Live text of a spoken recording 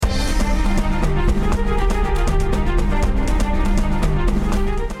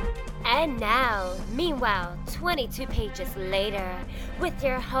22 pages later with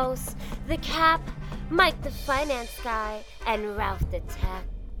your hosts, The Cap, Mike the Finance Guy, and Ralph the Tech.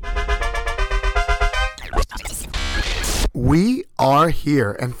 We are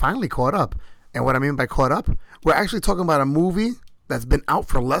here and finally caught up. And what I mean by caught up, we're actually talking about a movie that's been out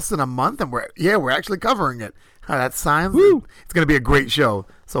for less than a month, and we're actually covering it. That's signs. It's going to be a great show.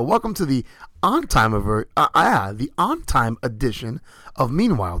 So welcome to the on-time edition of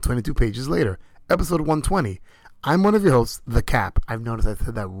Meanwhile, 22 Pages Later, episode 120. I'm one of your hosts, The Cap. I've noticed I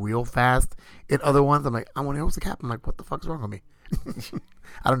said that real fast in other ones. I'm like, I'm one of your hosts, The Cap. I'm like, what the fuck's wrong with me?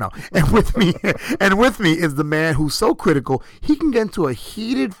 I don't know. And with me is the man who's so critical he can get into a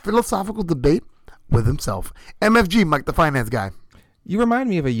heated philosophical debate with himself. MFG, Mike the Finance Guy. You remind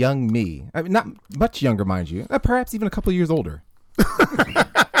me of a young me. I mean, not much younger, mind you. Perhaps even a couple of years older.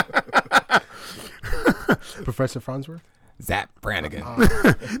 Professor Farnsworth? Zap Brannigan.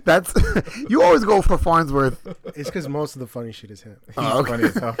 That's you always go for Farnsworth. It's because most of the funny shit is him. He's funny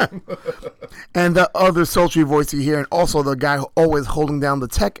as hell. And the other sultry voice you hear, and also the guy always holding down the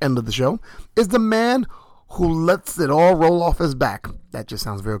tech end of the show, is the man who lets it all roll off his back. That just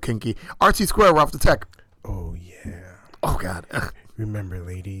sounds real kinky. RT Square, Ralph the Tech. Oh, yeah. Oh, God. Remember,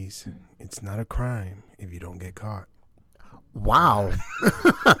 ladies, it's not a crime if you don't get caught. Wow.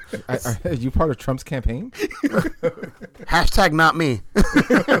 Are you part of Trump's campaign? Hashtag not me.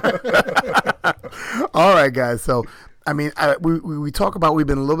 All right, guys. So, I mean, we talk about we've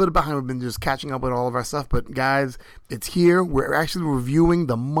been a little bit behind. We've been just catching up with all of our stuff. But, guys, it's here. We're actually reviewing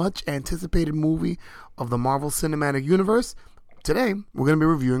the much-anticipated movie of the Marvel Cinematic Universe. Today, we're going to be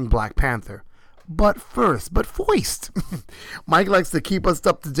reviewing Black Panther. But first, Mike likes to keep us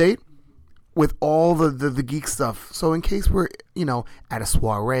up to date with all the geek stuff. So in case we're, at a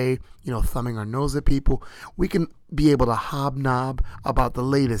soiree, thumbing our nose at people, we can be able to hobnob about the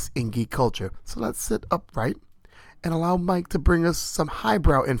latest in geek culture. So let's sit upright and allow Mike to bring us some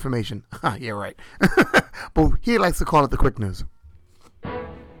highbrow information. Yeah, right. But he likes to call it the quick news. And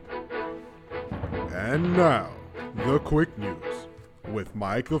now, the quick news with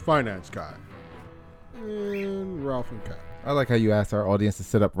Mike the Finance Guy and Ralph and Cap. I like how you asked our audience to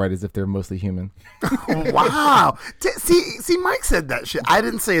sit upright as if they're mostly human. Wow. See, Mike said that shit. I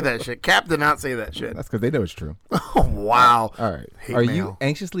didn't say that shit. Cap did not say that shit. That's because they know it's true. Oh, wow. All right. Hate Are mail. you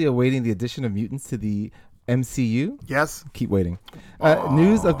anxiously awaiting the addition of mutants to the MCU? Yes. Keep waiting.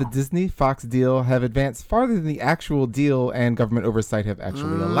 News of the Disney-Fox deal have advanced farther than the actual deal and government oversight have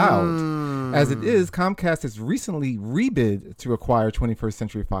actually allowed. As it is, Comcast has recently rebid to acquire 21st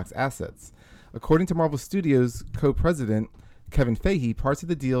Century Fox assets. According to Marvel Studios co-president Kevin Feige, parts of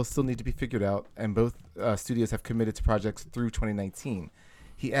the deal still need to be figured out, and both studios have committed to projects through 2019.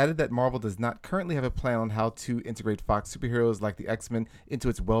 He added that Marvel does not currently have a plan on how to integrate Fox superheroes like the X-Men into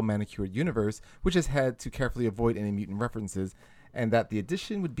its well-manicured universe, which has had to carefully avoid any mutant references, and that the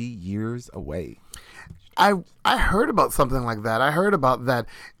addition would be years away. I heard about something like that. I heard about that.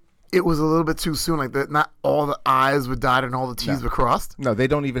 It was a little bit too soon. Like that, not all the I's were dotted and all the T's were crossed. No, they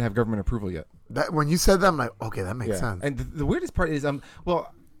don't even have government approval yet. That when you said that, I'm like, okay, that makes sense. And the weirdest part is,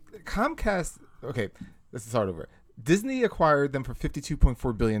 Comcast. Okay, let's start over. Disney acquired them for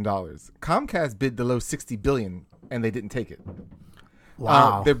 $52.4 billion. Comcast bid below $60 billion, and they didn't take it.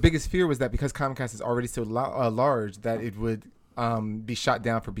 Wow. Their biggest fear was that because Comcast is already so large that it would be shot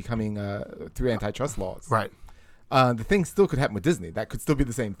down for becoming through antitrust laws. Right. The thing still could happen with Disney. That could still be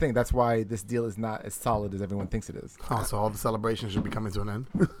the same thing. That's why this deal is not as solid as everyone thinks it is. Oh, so all the celebrations should be coming to an end.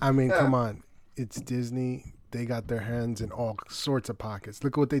 I mean, come on. It's Disney. They got their hands in all sorts of pockets.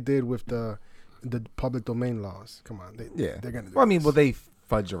 Look at what they did with the public domain laws. Come on. They're going to do this. They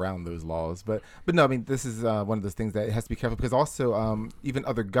fudge around those laws. But no, I mean, this is one of those things that it has to be careful because also even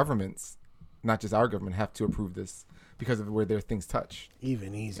other governments, not just our government, have to approve this because of where their things touch.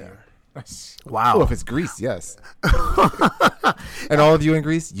 Even easier. Wow. Oh, if it's Greece, yes. And all of you in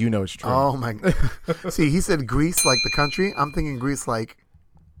Greece, you know it's true. Oh, my God. See, he said Greece like the country. I'm thinking Greece like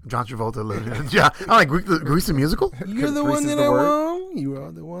John Travolta lived in. Yeah, I'm like, Grease the musical? You're the Grease one is that the I word. want. You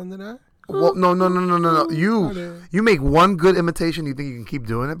are the one that I... Well, no. You make one good imitation. You think you can keep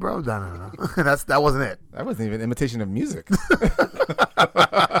doing it, bro? No. That wasn't it. That wasn't even an imitation of music.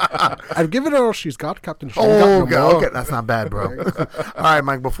 I've given her all she's got, Captain. She ain't Oh, got no more. okay. That's not bad, bro. All right,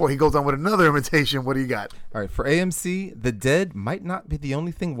 Mike, before he goes on with another imitation, what do you got? All right, for AMC, the dead might not be the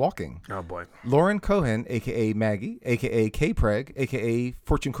only thing walking. Oh, boy. Lauren Cohan, a.k.a. Maggie, a.k.a. K-Preg, a.k.a.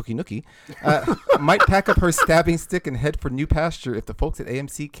 Fortune Cookie Nookie, might pack up her stabbing stick and head for new pasture if the folks at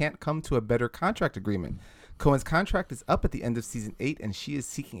AMC can't come to a better contract agreement. Cohen's contract is up at the end of season 8, and she is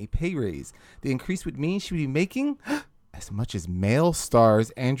seeking a pay raise. The increase would mean she would be making as much as male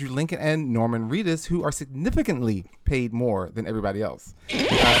stars Andrew Lincoln and Norman Reedus, who are significantly paid more than everybody else.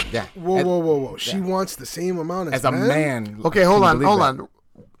 Yeah. Whoa. She wants the same amount as a man. Okay, hold on.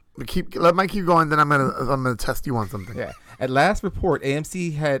 Let Mike keep going. Then I'm gonna test you on something. Yeah. At last report,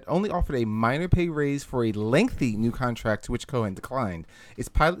 AMC had only offered a minor pay raise for a lengthy new contract, to which Cohen declined. It's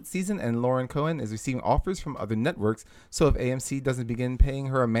pilot season, and Lauren Cohen is receiving offers from other networks. So if AMC doesn't begin paying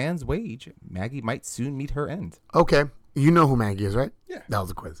her a man's wage, Maggie might soon meet her end. Okay. You know who Maggie is, right? Yeah. That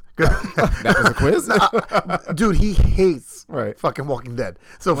was a quiz. That was a quiz? Dude, he hates Right. fucking Walking Dead.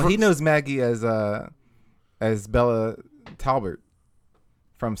 So Well, he knows Maggie as Bella Talbot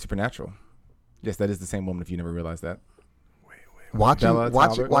from Supernatural. Yes, that is the same woman, if you never realized that.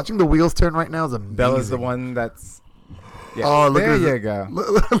 watching the wheels turn right now is amazing. Bella's the one that's... Yeah. Oh, look there at you go.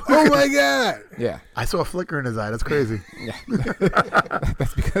 Oh my God! Yeah. I saw a flicker in his eye. That's crazy. Yeah.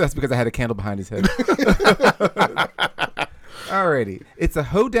 that's because I had a candle behind his head. Alrighty. It's a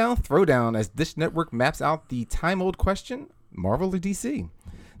hoedown throwdown as Dish Network maps out the time-old question, Marvel or DC?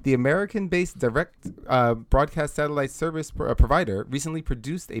 The American-based direct broadcast satellite service provider recently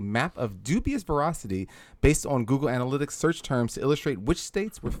produced a map of dubious veracity based on Google Analytics search terms to illustrate which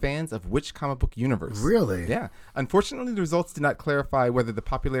states were fans of which comic book universe. Really? Yeah. Unfortunately, the results do not clarify whether the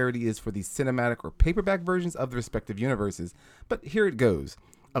popularity is for the cinematic or paperback versions of the respective universes. But here it goes.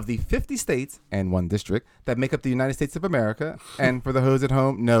 Of the 50 states and one district that make up the United States of America, and for the hoes at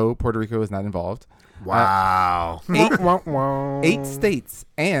home, no, Puerto Rico is not involved. Wow. 8 states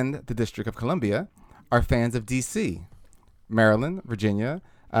and the District of Columbia are fans of DC. Maryland, Virginia,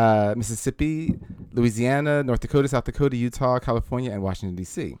 Mississippi, Louisiana, North Dakota, South Dakota, Utah, California, and Washington,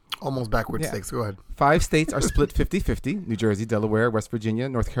 D.C. Almost backwards stakes. Go ahead. 5 states are split 50-50, New Jersey, Delaware, West Virginia,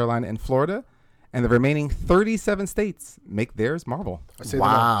 North Carolina, and Florida. And the remaining 37 states make theirs Marvel.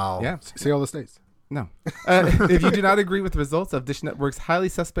 Wow. Yeah. Say all the states. No. If you do not agree with the results of Dish Network's highly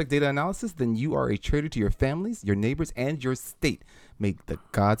suspect data analysis, then you are a traitor to your families, your neighbors, and your state. May the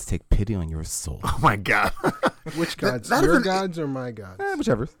gods take pity on your soul. Oh, my God. Which gods? that Your isn't- gods or my gods?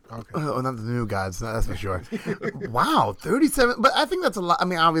 Whichever. Okay. Oh, not the new gods, that's for sure. Wow, 37. But I think that's a lot. I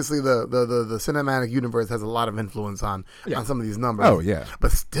mean, obviously, the cinematic universe has a lot of influence on some of these numbers. Oh, yeah.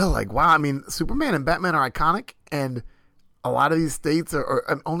 But still, like, wow. I mean, Superman and Batman are iconic, and a lot of these states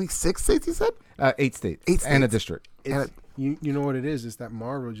are only 6 states, you said? 8 states. 8 And a states. district. It's, you know what it is that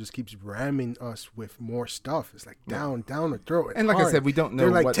Marvel just keeps ramming us with more stuff. It's like down the throat. And like I said, we don't know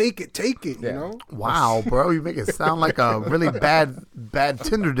They're like, what- take it, you Yeah. know? Wow, bro, you make it sound like a really bad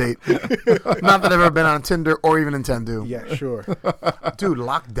Tinder date. Not that I've ever been on Tinder or even intend to. Yeah, sure. Dude,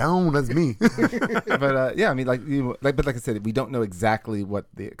 locked down, that's me. But yeah, I mean, like I said, we don't know exactly what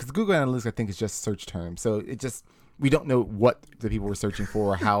because Google Analytics, I think, is just search terms. So we don't know what the people were searching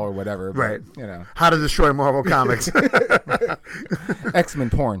for or how or whatever. But, Right. You know, How to destroy Marvel Comics. X-Men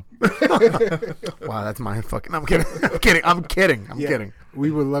porn. Wow, that's my fucking. I'm kidding. I'm kidding.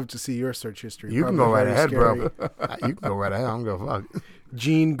 We would love to see your search history. You can Probably go right very ahead, scary. bro. You can go right ahead. I'm gonna fuck.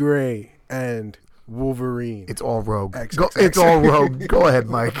 Jean Grey and Wolverine. It's all rogue. XXX. It's all rogue. Go ahead,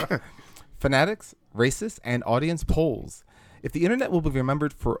 Mike. Fanatics, racists, and audience polls. If the internet will be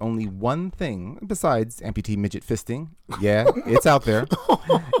remembered for only one thing besides amputee midget fisting, yeah, it's out there.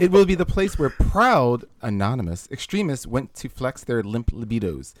 It will be the place where proud, anonymous extremists went to flex their limp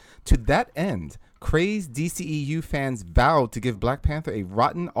libidos. To that end, crazed DCEU fans vowed to give Black Panther a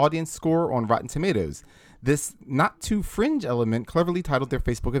rotten audience score on Rotten Tomatoes. This not-too-fringe element cleverly titled their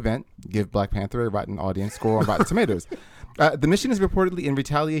Facebook event, Give Black Panther a Rotten Audience Score on Rotten Tomatoes. The mission is reportedly in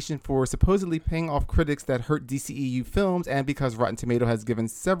retaliation for supposedly paying off critics that hurt DCEU films and because Rotten Tomato has given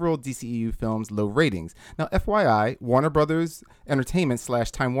several DCEU films low ratings. Now, FYI, Warner Brothers Entertainment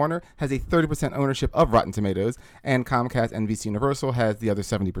 / Time Warner has a 30% ownership of Rotten Tomatoes, and Comcast NBC Universal has the other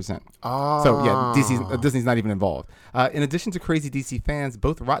 70%. Oh. So, yeah, Disney's not even involved. In addition to crazy DC fans,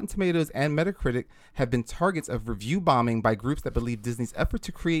 both Rotten Tomatoes and Metacritic have been targets of review bombing by groups that believe Disney's effort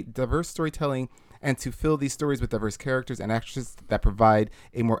to create diverse storytelling and to fill these stories with diverse characters and actresses that provide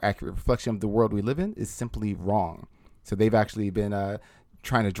a more accurate reflection of the world we live in is simply wrong. So they've actually been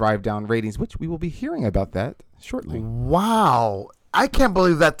trying to drive down ratings, which we will be hearing about that shortly. Wow. I can't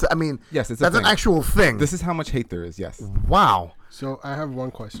believe that. I mean, Yes, it's a that's an thing. actual thing. This is how much hate there is, yes. Wow. So I have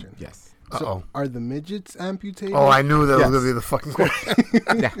one question. Yes. So Uh-oh. are the midgets amputated? Oh, I knew that Yes. was going to be the fucking question.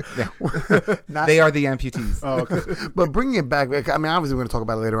 Yeah. They are the amputees. Oh, okay. But bringing it back, I mean, obviously we're going to talk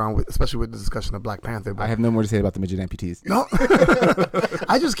about it later on, especially with the discussion of Black Panther. But I have no more to say about the midget amputees. no,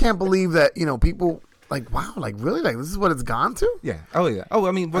 I just can't believe that, people, Like, wow, like really, like this is what it's gone to. Yeah. Oh yeah. Oh,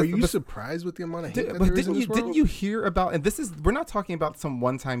 I mean, are you surprised with the amount of hate that there is in this world? Didn't you hear about? And we're not talking about some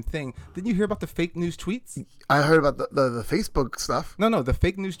one-time thing. Didn't you hear about the fake news tweets? I heard about the Facebook stuff. No, the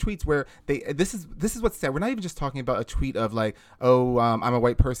fake news tweets where this is what's sad. We're not even just talking about a tweet of like, oh, I'm a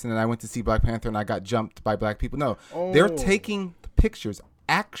white person and I went to see Black Panther and I got jumped by black people. No, they're taking pictures,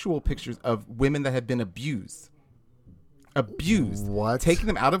 actual pictures of women that have been abused. What? Taking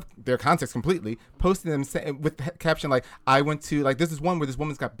them out of their context completely, posting them with the caption like, I went to, like, this is one where this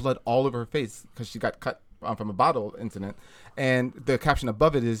woman's got blood all over her face because she got cut from a bottle incident, and the caption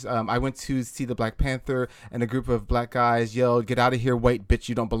above it is, I went to see the Black Panther and a group of black guys yelled, "Get out of here, white bitch,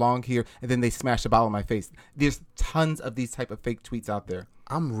 you don't belong here," and then they smashed a bottle in my face. There's tons of these type of fake tweets out there.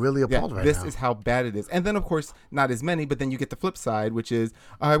 I'm really appalled right now. This is how bad it is. And then, of course, not as many, but then you get the flip side, which is,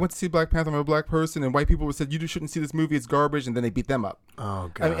 I went to see Black Panther, I'm a black person, and white people said, you shouldn't see this movie, it's garbage, and then they beat them up.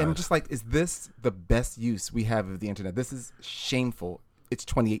 Oh, God. I mean, and I'm just like, is this the best use we have of the internet? This is shameful. It's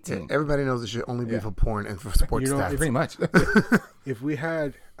 2018. Yeah, everybody knows it should only be for porn and for sports stats. Pretty much. If we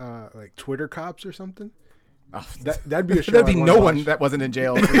had, like, Twitter cops or something, that'd be a show. There'd be no one that wasn't in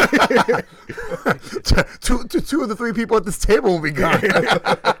jail. two of the three people at this table will be gone.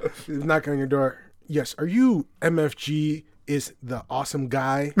 Knocking on your door. Yes, are you MFG is the awesome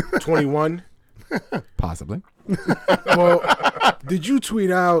guy 21? Possibly. Well, did you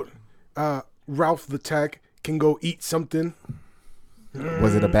tweet out Ralph the Tech can go eat something?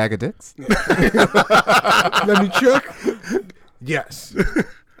 Was it a bag of dicks? Let me check. Yes.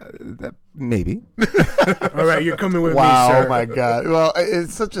 Maybe. All right, you're coming with me, wow, sir. oh my God. Well,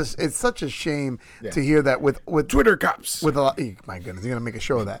 it's such a shame to hear that with Twitter cops. With a lot, my goodness, you're gonna make a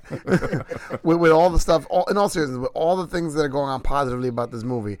show of that. with all the stuff, in all seriousness, with all the things that are going on positively about this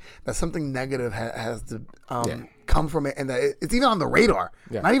movie, that something negative has to come from it, and that it's even on the radar.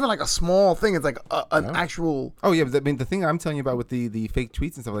 Yeah. Not even like a small thing. It's like an actual. Oh yeah, but I mean the thing I'm telling you about with the fake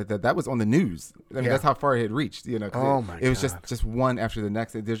tweets and stuff like that was on the news. I mean that's how far it had reached. You know, it was just one after the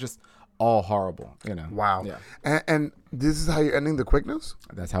next. They're just all horrible. You know. Wow. Yeah. And this is how you're ending the quick news.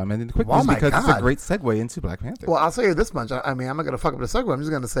 That's how I'm ending the quick news because it's a great segue into Black Panther. Well, I'll say you this much. I mean, I'm not gonna fuck up the segue. I'm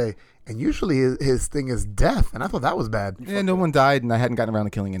just gonna say, and usually his thing is death, and I thought that was bad. Yeah, no one died, and I hadn't gotten around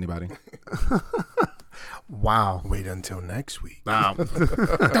to killing anybody. Wow. Wait until next week. Wow.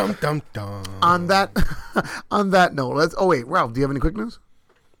 Dum, dum, dum. On that note, Ralph, do you have any quick news?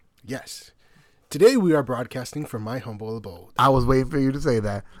 Yes. Today we are broadcasting from my humble abode. I was waiting for you to say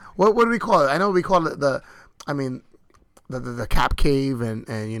that. What do we call it? I know we call it the Cap Cave,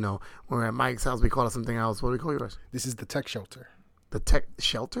 and you know, when we're at Mike's house we call it something else. What do we call yours? This is the tech shelter. The tech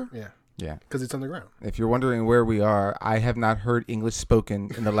shelter? Yeah. Yeah. Because it's on the ground. If you're wondering where we are, I have not heard English spoken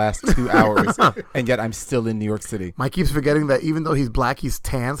in the last 2 hours, and yet I'm still in New York City. Mike keeps forgetting that even though he's black, he's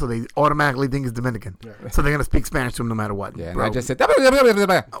tan, so they automatically think he's Dominican. Yeah. So they're going to speak Spanish to him no matter what. Yeah, and bro. I just said, wow.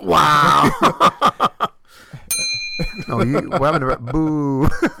 No, what happened to boo?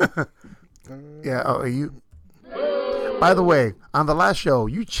 Yeah, are you? By the way, on the last show,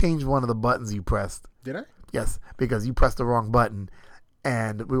 you changed one of the buttons you pressed. Did I? Yes, because you pressed the wrong button.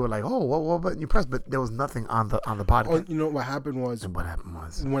 And we were like, "Oh, what button you pressed?" But there was nothing on the podcast. Oh, you know what happened was? And what happened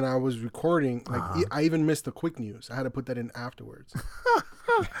was when I was recording, I even missed the quick news. I had to put that in afterwards.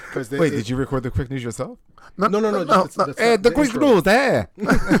 Wait, did you record the quick news yourself? No. The quick news there.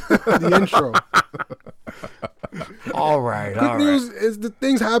 The intro. All right. Quick news is the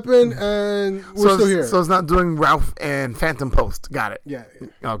things happen, and we're still here. So it's not doing Ralph and Phantom Post. Got it. Yeah.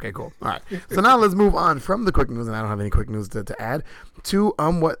 Okay, cool. All right. So now let's move on from the quick news, and I don't have any quick news to add, to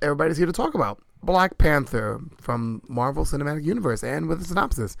what everybody's here to talk about. Black Panther from Marvel Cinematic Universe, and with a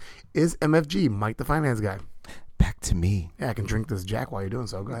synopsis, is MFG, Mike the Finance Guy. Back to me. Yeah, I can drink this Jack while you're doing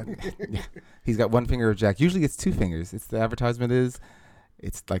so. Go ahead. Yeah. He's got one finger of Jack. Usually it's 2 fingers. The advertisement is,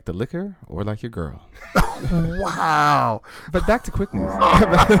 it's like the liquor or like your girl. Wow. But back to quick news.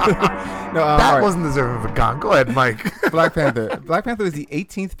 That wasn't deserving of a gun. Go ahead, Mike. Black Panther. Black Panther is the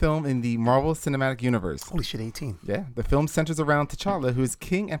 18th film in the Marvel Cinematic Universe. Holy shit, 18. Yeah. The film centers around T'Challa, who is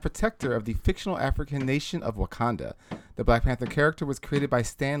king and protector of the fictional African nation of Wakanda. The Black Panther character was created by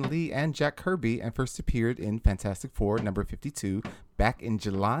Stan Lee and Jack Kirby and first appeared in Fantastic Four number 52 back in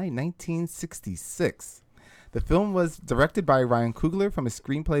July 1966. The film was directed by Ryan Coogler from a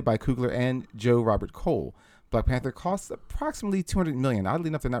screenplay by Coogler and Joe Robert Cole. Black Panther costs approximately $200 million. Oddly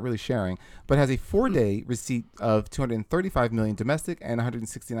enough, they're not really sharing, but has a 4-day receipt of $235 million domestic and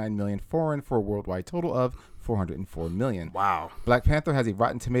 $169 million foreign for a worldwide total of $404 million. Wow. Black Panther has a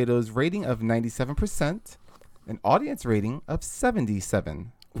Rotten Tomatoes rating of 97%, an audience rating of 77%.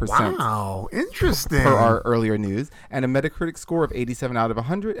 Wow, interesting. Per our earlier news, and a Metacritic score of 87 out of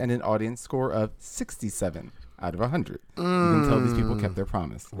 100 and an audience score of 67 out of 100. You can tell these people kept their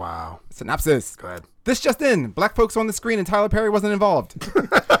promise. Wow. Synopsis. Go ahead. This just in. Black folks on the screen and Tyler Perry wasn't involved.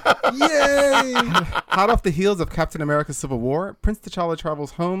 Yay! Hot off the heels of Captain America Civil War, Prince T'Challa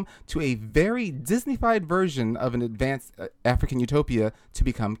travels home to a very Disney-fied version of an advanced African utopia to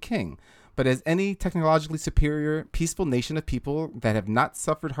become king. But as any technologically superior, peaceful nation of people that have not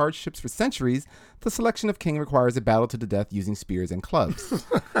suffered hardships for centuries, the selection of king requires a battle to the death using spears and clubs.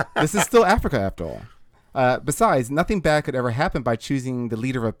 This is still Africa, after all. Besides, nothing bad could ever happen by choosing the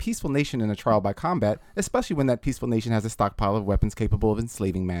leader of a peaceful nation in a trial by combat, especially when that peaceful nation has a stockpile of weapons capable of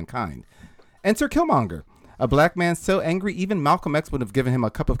enslaving mankind. Enter Killmonger, a black man so angry even Malcolm X would have given him a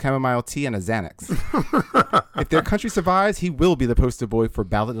cup of chamomile tea and a Xanax. If their country survives, he will be the poster boy for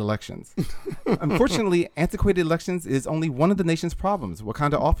ballot elections. Unfortunately, antiquated elections is only one of the nation's problems.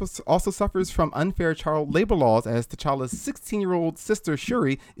 Wakanda also suffers from unfair child labor laws, as T'Challa's 16-year-old sister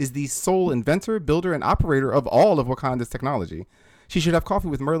Shuri is the sole inventor, builder, and operator of all of Wakanda's technology. She should have coffee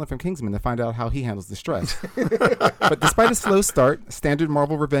with Merlin from Kingsman to find out how he handles the stress. But despite a slow start, standard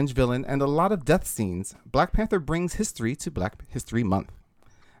Marvel revenge villain, and a lot of death scenes, Black Panther brings history to Black History Month.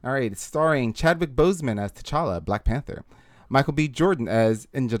 All right, it's starring Chadwick Boseman as T'Challa, Black Panther, Michael B. Jordan as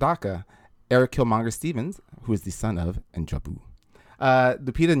N'Jadaka, Eric Killmonger Stevens, who is the son of N'Jobu,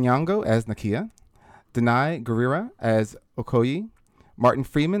 Lupita Nyong'o as Nakia, Danai Gurira as Okoye, Martin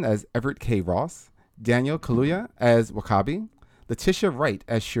Freeman as Everett K. Ross, Daniel Kaluuya as Wakabi, Letitia Wright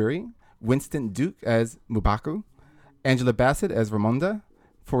as Shuri, Winston Duke as M'Baku, Angela Bassett as Ramonda,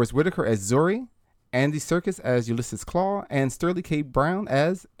 Forrest Whitaker as Zuri, Andy Serkis as Ulysses Claw, and Sterling K. Brown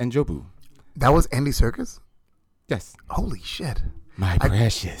as N'Jobu. That was Andy Serkis? Yes. Holy shit. My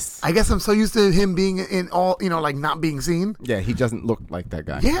precious. I guess I'm so used to him being in all, like not being seen. Yeah, he doesn't look like that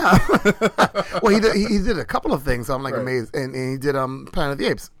guy. Yeah. Well, he did a couple of things, so I'm like amazed. And he did Planet of the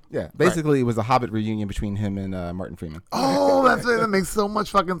Apes. Yeah, basically it was a Hobbit reunion between him and Martin Freeman. Oh, that makes so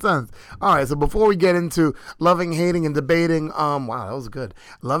much fucking sense. All right, so before we get into loving, hating, and debating, wow, that was good.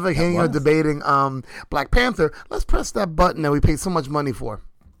 Loving, hating, or debating Black Panther, let's press that button that we paid so much money for.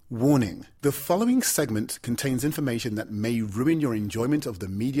 Warning, the following segment contains information that may ruin your enjoyment of the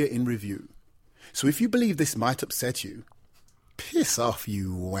media in review. So if you believe this might upset you, piss off, you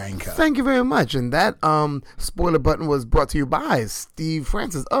wanker. Thank you very much. And that spoiler button was brought to you by Steve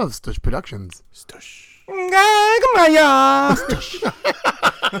Francis of Stush Productions. Stush.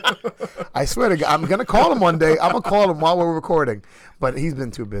 I swear to God, I'm going to call him one day. I'm going to call him while we're recording. But he's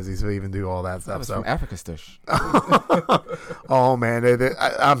been too busy to even do all that stuff. That was from Africa Stush. Oh, man.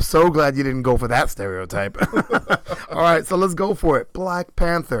 I'm so glad you didn't go for that stereotype. All right, so let's go for it. Black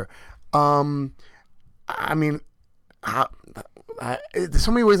Panther. I mean, there's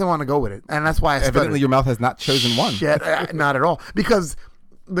so many ways I want to go with it. And that's why I started. Evidently, your mouth has not chosen one. Shit, not at all. Because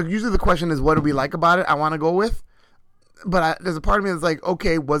usually the question is, what do we like about it? I want to go with. But there's a part of me that's like,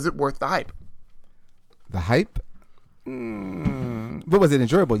 okay, was it worth the hype? The hype? But was it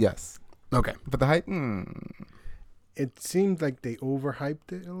enjoyable? Yes. Okay. But the hype? It seemed like they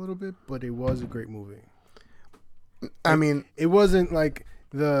overhyped it a little bit, but it was a great movie. I mean, it wasn't like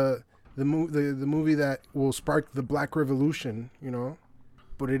the movie that will spark the Black Revolution,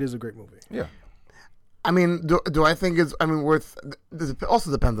 but it is a great movie. Yeah. I mean, do I think it's worth? It also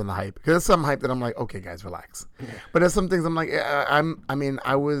depends on the hype, because there's some hype that I'm like, okay, guys, relax. Yeah. But there's some things I'm like, I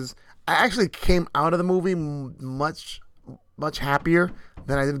actually came out of the movie much happier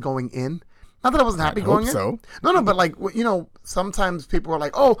than I did going in. Not that I wasn't happy going in. So. No, but like, sometimes people are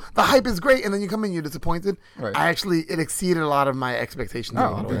like, oh, the hype is great, and then you come in, you're disappointed. Right. It exceeded a lot of my expectations.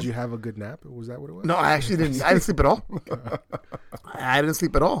 Did you have a good nap? Was that what it was? No, I actually didn't. I didn't sleep at all. I didn't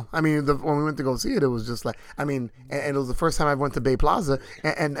sleep at all. I mean, when we went to go see it, it was just like, and it was the first time I went to Bay Plaza,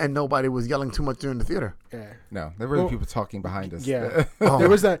 and nobody was yelling too much during the theater. Yeah. No, there were people talking behind us. Yeah. There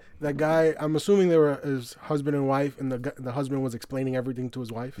was that guy, I'm assuming they were his husband and wife, and the husband was explaining everything to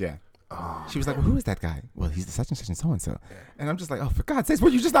his wife. Yeah. Oh, she was like, well, who is that guy? Well, he's the such and such and so-and-so. Yeah. And I'm just like, oh, for God's sakes, were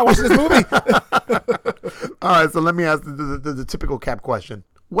you just not watching this movie? All right, so let me ask the typical Cap question.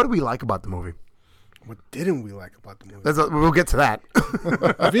 What do we like about the movie? What didn't we like about the movie? We'll get to that.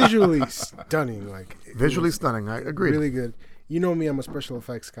 Visually stunning. Visually stunning, I agree. Really good. You know me, I'm a special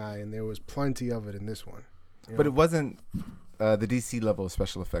effects guy, and there was plenty of it in this one. But it wasn't the DC level of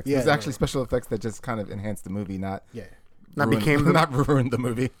special effects. Yeah, it was actually special effects that just kind of enhanced the movie, not ruined the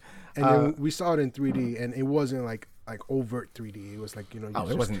movie. And then we saw it in 3D, and it wasn't like like overt 3D. It was like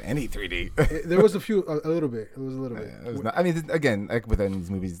it wasn't any 3D. There was a little bit. It was a little bit. It was not, I mean, again, like with any of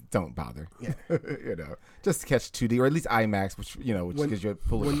these movies, don't bother. Yeah, just catch 2D or at least IMAX, which gives you a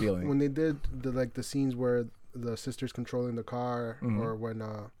fuller feeling. When they did the scenes where the sister's controlling the car, or when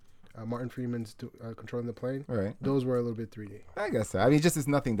Martin Freeman's controlling the plane, right? Those were a little bit 3D. I guess so. I mean, just it's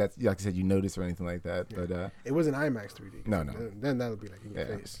nothing that, like I said, you notice or anything like that. Yeah. But it wasn't IMAX 3D. No. Then that would be like in your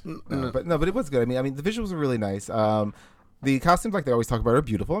face. But it was good. I mean, the visuals were really nice. The costumes, like they always talk about, are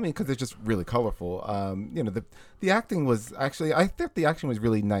beautiful. I mean, because they're just really colorful. The acting was actually, I think the action was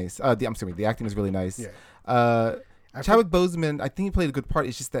really nice. The acting was really nice. Yeah. Chadwick Boseman, I think he played a good part.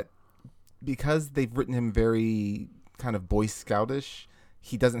 It's just that because they've written him very kind of Boy Scoutish,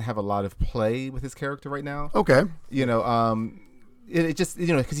 he doesn't have a lot of play with his character right now. Okay. It just,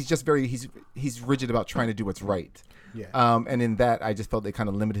 because he's just he's rigid about trying to do what's right. Yeah. And in that, I just felt they kind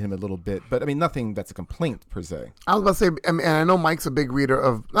of limited him a little bit. But I mean, nothing that's a complaint per se. I was about to say, I mean, and I know Mike's a big reader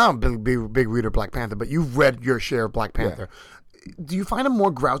of, not a big reader of Black Panther, but you've read your share of Black Panther. Yeah. Do you find him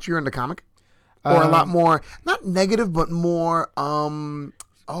more grouchier in the comic? Or a lot more, not negative, but more,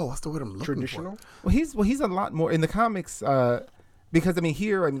 what's the word I'm looking traditional? for? Well, he's a lot more in the comics, because, I mean,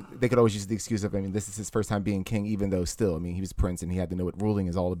 here, they could always use the excuse of, this is his first time being king, even though still, he was prince and he had to know what ruling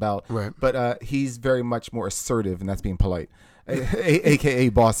is all about. Right. But he's very much more assertive, and that's being polite, a.k.a.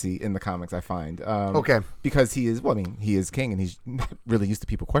 bossy in the comics, I find. Okay. Because he is king, and he's not really used to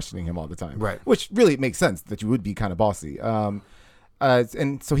people questioning him all the time. Right. Which really makes sense that you would be kind of bossy.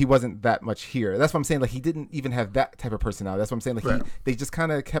 And so he wasn't that much here. That's what I'm saying. Like, he didn't even have that type of personality. That's what I'm saying. Like, right. They just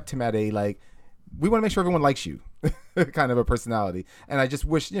kind of kept him at a, like, we want to make sure everyone likes you kind of a personality. And I just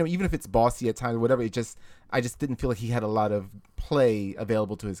wish, even if it's bossy at times or whatever, I just didn't feel like he had a lot of play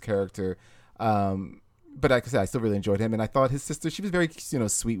available to his character. But like I said, I still really enjoyed him. And I thought his sister, she was very,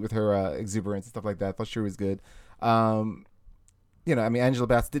 sweet with her exuberance and stuff like that. I thought she was good. Angela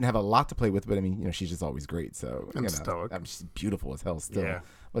Bassett didn't have a lot to play with, but she's just always great. So, stoic. She's beautiful as hell still. Yeah.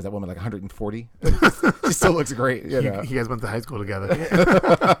 Was that woman like 140? She still looks great. You guys went to high school together.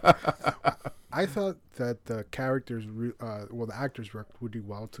 I thought that the characters, the actors worked really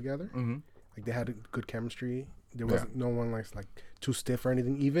well together. Mm-hmm. Like they had a good chemistry. There wasn't no one like too stiff or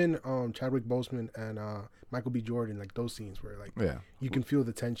anything. Even Chadwick Boseman and Michael B. Jordan, like those scenes where you can feel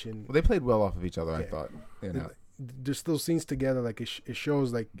the tension. Well, they played well off of each other. I thought. Just those scenes together, like it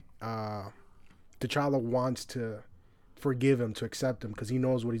shows like T'Challa wants to forgive him, to accept him, because he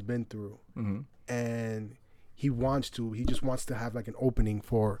knows what he's been through, and he just wants to have like an opening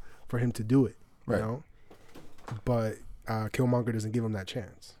for him to do it, but Killmonger doesn't give him that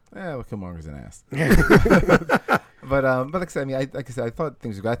chance. Yeah, well, Killmonger's an ass. But like I said, I thought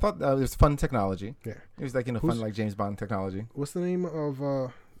things were good. I thought it was fun technology. Yeah, it was like fun like James Bond technology. What's the name of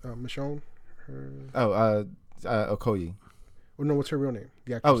Michonne? Okoye. Oh, no, what's her real name?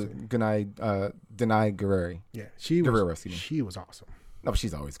 The actress name. Denai Guerrero. Yeah, she was awesome. No,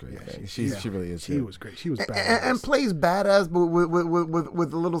 she's always great. Yeah, she really is. She was great. She was badass. And plays badass, but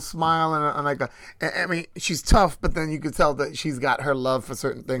with a little smile and like she's tough, but then you could tell that she's got her love for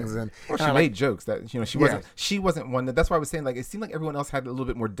certain things. And she made jokes that she wasn't one that. That's why I was saying, like, it seemed like everyone else had a little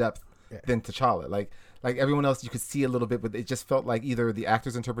bit more depth than T'Challa. Like everyone else, you could see a little bit, but it just felt like either the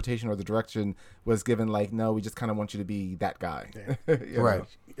actor's interpretation or the direction was given like, no, we just kind of want you to be that guy. Yeah. Right.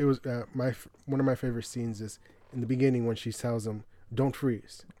 It was one of my favorite scenes is in the beginning when she tells him, "Don't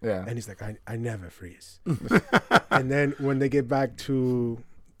freeze." Yeah. And he's like, I never freeze. And then when they get back to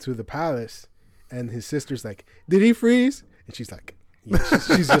the palace, and his sister's like, "Did he freeze?" And she's like, yeah,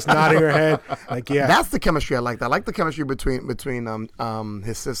 she's just nodding her head, like, yeah. That's the chemistry I like. I like the chemistry between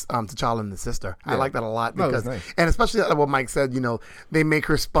his sister, T'Challa and his sister. Yeah. I like that a lot because, nice. And especially what Mike said. They make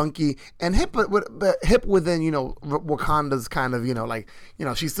her spunky and hip, but hip within Wakanda's kind of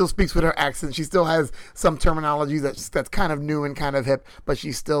she still speaks with her accent. She still has some terminology that's kind of new and kind of hip, but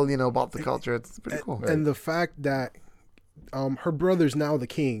she's still about the culture. It's pretty cool. And the fact that her brother's now the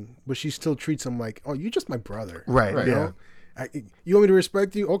king, but she still treats him like, "Oh, you're just my brother." Right. You know? You want me to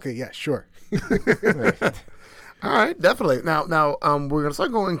respect you? Okay, yeah, sure. All right, definitely. Now, we're gonna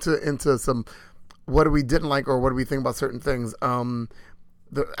start going into some what we didn't like or what do we think about certain things.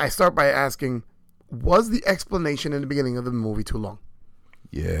 I start by asking, was the explanation in the beginning of the movie too long?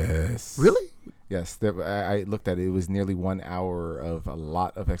 Yes. Really? Yes. I looked at it. It was nearly 1 hour of a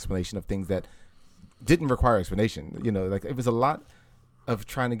lot of explanation of things that didn't require explanation. Like it was a lot of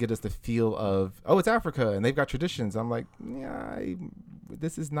trying to get us the feel of, oh, it's Africa and they've got traditions. I'm like, yeah,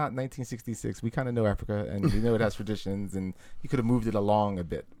 this is not 1966. We kind of know Africa and we know it has traditions, and you could have moved it along a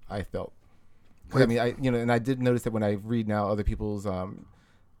bit, I felt. I mean, and I did notice that when I read now other people's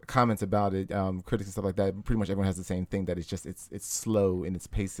comments about it, critics and stuff like that, pretty much everyone has the same thing, that it's just it's slow in its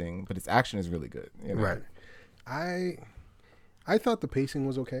pacing, but its action is really good. You know? Right. I thought the pacing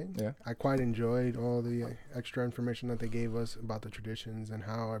was okay. Yeah. I quite enjoyed all the extra information that they gave us about the traditions and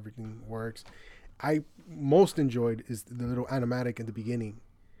how everything works. I most enjoyed is the little animatic at the beginning,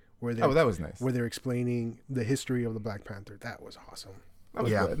 where they that was nice. where they're explaining the history of the Black Panther. That was awesome. That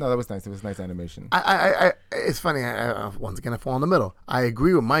was good. No, that was nice. It was nice animation. It's funny. Once again, I fall in the middle. I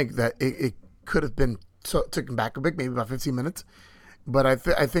agree with Mike that it could have been taken back a bit, maybe about 15 minutes. But I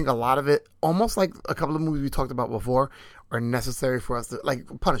think a lot of it, almost like a couple of movies we talked about before, are necessary for us to, like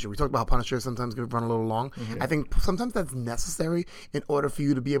Punisher. We talked about how Punisher sometimes can run a little long. I think sometimes that's necessary in order for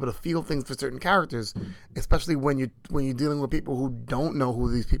you to be able to feel things for certain characters, especially when you're dealing with people who don't know who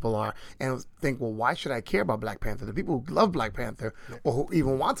these people are and think, well, why should I care about Black Panther? The people who love Black Panther or who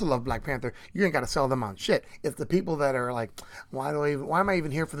even want to love Black Panther, you ain't got to sell them on shit. It's the people that are like, why am I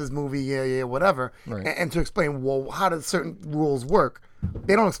even here for this movie? Yeah, whatever. Right. And to explain, well, how do certain rules work?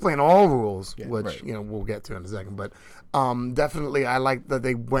 They don't explain all rules, which we'll get to in a second. But definitely, I like that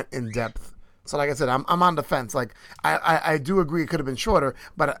they went in depth. So, like I said, I'm on the fence. Like I do agree it could have been shorter,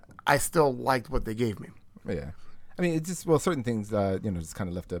 but I still liked what they gave me. Yeah, I mean, it's just certain things just kind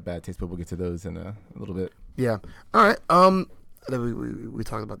of left a bad taste, but we'll get to those in a little bit. Yeah. All right. We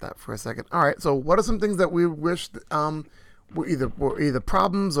talked about that for a second. All right. So, what are some things that we wish were either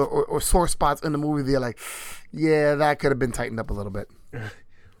problems or sore spots in the movie? They're like, yeah, that could have been tightened up a little bit.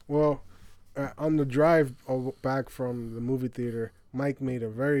 Well, on the drive back from the movie theater, Mike made a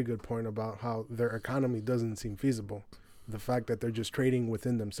very good point about how their economy doesn't seem feasible. The fact that they're just trading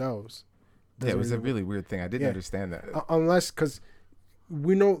within themselves. Yeah, it was a really weird thing. I didn't understand that. Unless, because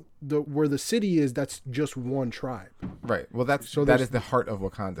we know where the city is, that's just one tribe. Right. Well, that is the heart of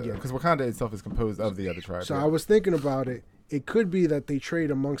Wakanda. Because Wakanda itself is composed of the other tribes. So I was thinking about it. It could be that they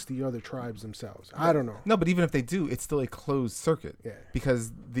trade amongst the other tribes themselves. I don't know. No, but even if they do, it's still a closed circuit. Yeah.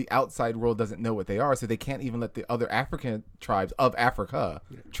 Because the outside world doesn't know what they are, so they can't even let the other African tribes of Africa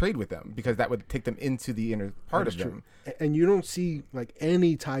trade with them, because that would take them into the inner part of them. And you don't see like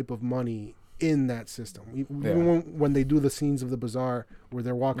any type of money in that system. Even when they do the scenes of the bazaar where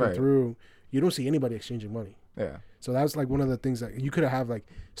they're walking through, you don't see anybody exchanging money. Yeah. So that's like one of the things that you could have like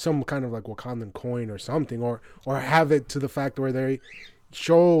some kind of like Wakandan coin or something, or have it to the fact where they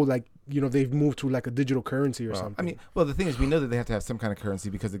show like, they've moved to like a digital currency or something. I mean, well, the thing is, we know that they have to have some kind of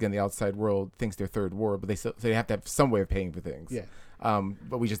currency because, again, the outside world thinks they're third world, but they have to have some way of paying for things. Yeah.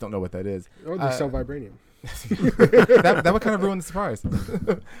 But we just don't know what that is. Or they sell vibranium. that would kind of ruin the surprise.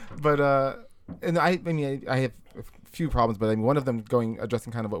 But and I have a few problems, but I mean, one of them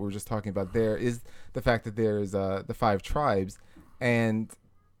addressing kind of what we were just talking about there is the fact that there's the 5 tribes, and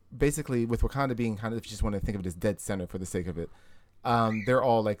basically with Wakanda being kind of, if you just want to think of it as dead center for the sake of it, they're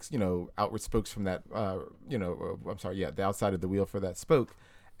all like, outward spokes from that, the outside of the wheel for that spoke,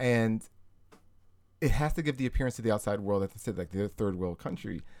 and it has to give the appearance to the outside world that it's like the third world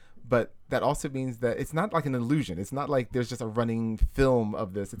country. But that also means that it's not like an illusion. It's not like there's just a running film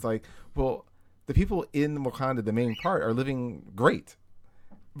of this. It's like, well, the people in Wakanda, the main part, are living great.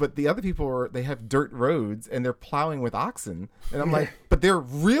 But the other people they have dirt roads and they're plowing with oxen. And I'm like, but they're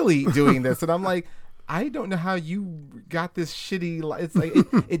really doing this. And I'm like, I don't know how you got this shitty. It's like,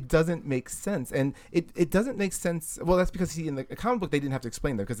 it doesn't make sense. And it doesn't make sense. Well, that's because in the comic book, they didn't have to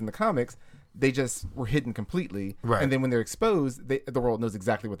explain that, because in the comics, they just were hidden completely. Right. And then when they're exposed, the world knows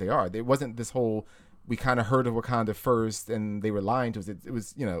exactly what they are. There wasn't this whole, we kind of heard of Wakanda first and they were lying to us. It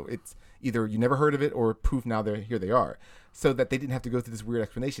was, it's either you never heard of it or proof now here they are. So that they didn't have to go through this weird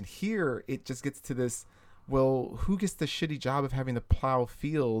explanation. Here, it just gets to this, well, who gets the shitty job of having to plow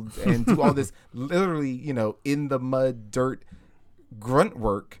fields and do all this literally, in the mud, dirt, grunt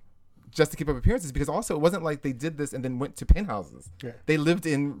work just to keep up appearances? Because also it wasn't like they did this and then went to penthouses. Yeah. They lived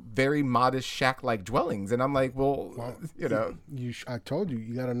in very modest shack-like dwellings. And I'm like, well I told you,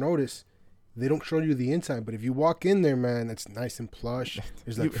 you got to notice. They don't show you the inside, but if you walk in there, man, it's nice and plush.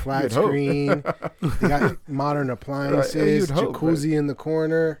 There's like flat screen. They got modern appliances, jacuzzi in the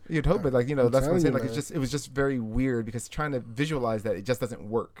corner. You'd hope, but that's what I'm saying. Like, it was just very weird, because trying to visualize that, it just doesn't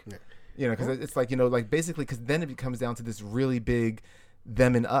work. Yeah. Because it's like, basically, because then it comes down to this really big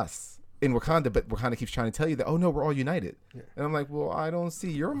them and us in Wakanda, but Wakanda keeps trying to tell you that, oh no, we're all united. Yeah. And I'm like, well, I don't see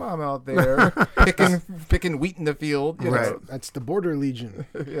your mom out there picking wheat in the field. Right. That's the Border Legion.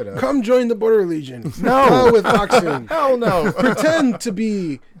 Come join the Border Legion. No. With oxen. Hell no. Pretend to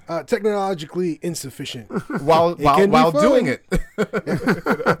be Technologically insufficient. while can be fun. doing it.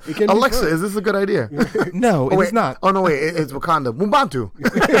 It can be Alexa, fun. is this a good idea? No, it wait, is not. Oh no, wait, it's Wakanda. Mumbantu.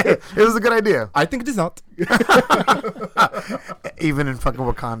 Is this a good idea? I think it is not. Even in fucking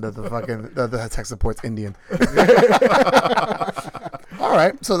Wakanda, the tech support's Indian. All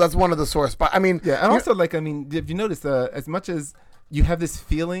right, so that's one of the sore spots. I mean, Yeah, and also, like, I mean, if you notice, as much as you have this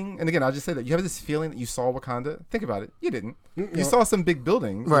feeling, and again, I'll just say that you have this feeling that you saw Wakanda. Think about it. You didn't. You saw some big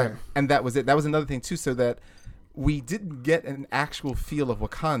buildings. Right. And that was it. That was another thing, too, so that we didn't get an actual feel of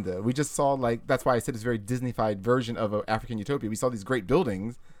Wakanda. We just saw, like, that's why I said it's a very Disney-fied version of an African utopia. We saw these great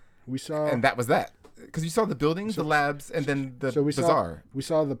buildings, We saw. and that was that. Because you saw the buildings, the labs, and then the so we bazaar. We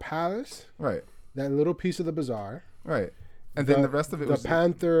saw the palace. Right. That little piece of the bazaar. Right. And then the rest of it the was...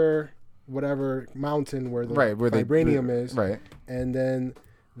 Panther, whatever mountain where the where vibranium is. Right. And then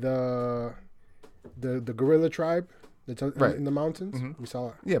the gorilla tribe that's Right. in the mountains. We saw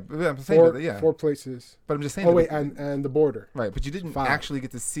it. Yeah, but I'm saying that, yeah. 4 places. But I'm just saying Oh that wait, and the border. right, but you didn't 5. actually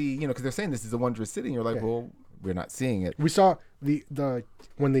get to see, because they're saying this is a wondrous city, and you're like, Yeah. well, we're not seeing it. We saw the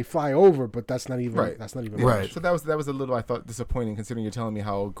when they fly over, but that's not even Right. That's not even Right. much. So that was a little, I thought, disappointing, considering you're telling me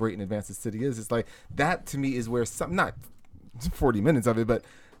how great and advanced the city is. It's like that to me is where some, not 40 minutes of it, but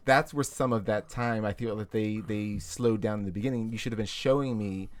that's where some of that time I feel that they slowed down in the beginning. You should have been showing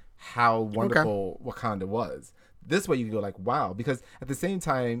me how wonderful Wakanda was. This way you can go like, wow, because at the same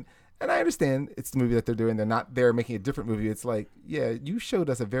time, and I understand it's the movie that they're doing. They're not there making a different movie. It's like, yeah, you showed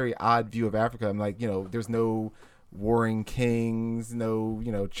us a very odd view of Africa. I'm like, there's no warring kings, no,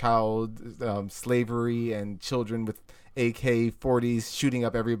 child slavery and children with AK-40s shooting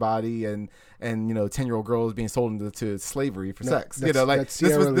up everybody and 10-year-old girls being sold into slavery for sex. that's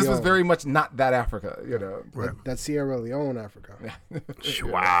This was Sierra very much not that Africa. Right. That's Sierra Leone, Africa.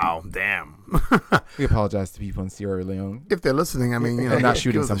 Wow, damn. We apologize to people in Sierra Leone. If they're listening, I mean, And not give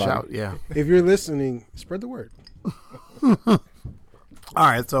shooting us a somebody. shout, yeah. If you're listening, spread the word. All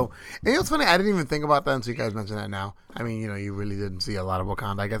right, so and it's funny. I didn't even think about that until you guys mentioned that now. I mean, you really didn't see a lot of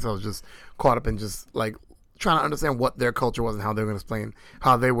Wakanda. I guess I was just caught up in just like trying to understand what their culture was and how they were going to explain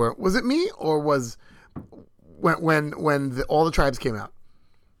how they were. Was it me or was when all the tribes came out?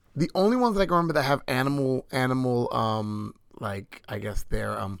 The only ones that I can remember that have animal, like I guess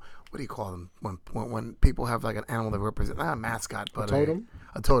they're what do you call them when people have like an animal that represents not a mascot but totem?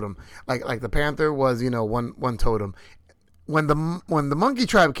 A totem. Like the panther was one totem. When the monkey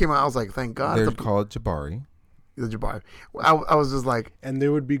tribe came out, I was like, thank God. They're called Jabari. The Jabari. I was just like, And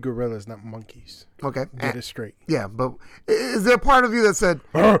there would be gorillas, not monkeys. okay, Get it straight. yeah. But is there a part of you that said,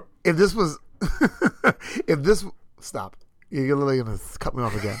 if this was, stop, you're literally gonna cut me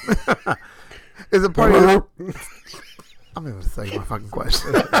off again. Is it part of you? I'm not even saying my fucking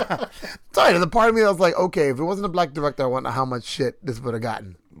question. Sorry, there's a part of me that was like, okay, if it wasn't a black director, I wonder how much shit this would have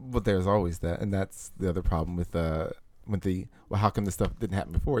gotten. But there's always that, and that's the other problem with how come this stuff didn't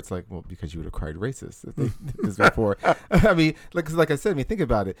happen before? It's like, well, because you would have cried racist if they did this before. I mean, like I said, think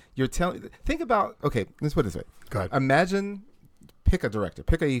about it. Okay, let's put it this way. Go ahead. Imagine, pick a director,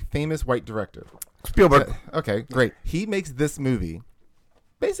 pick a famous white director. Spielberg. Okay, great. He makes this movie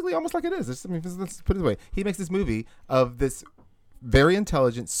basically almost like it is. Let's put it this way. He makes this movie of this very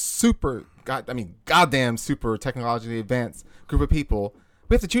intelligent, goddamn super technologically advanced group of people.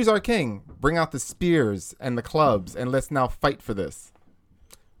 We have to choose our king. Bring out the spears and the clubs, and let's now fight for this.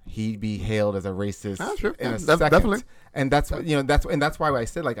 He'd be hailed as a racist in a second. Definitely. And that's why I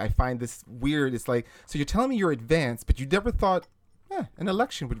said, like, I find this weird. It's like, so you're telling me you're advanced, but you never thought an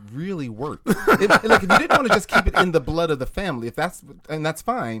election would really work. If you didn't want to just keep it in the blood of the family, that's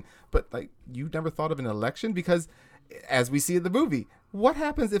fine. But like, you never thought of an election because, as we see in the movie, what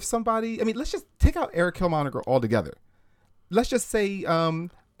happens if somebody? I mean, let's just take out Eric Killmonger altogether. Let's just say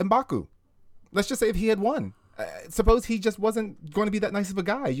M'Baku. Let's just say if he had won. Suppose he just wasn't going to be that nice of a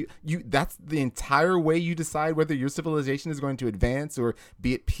guy. That's the entire way you decide whether your civilization is going to advance or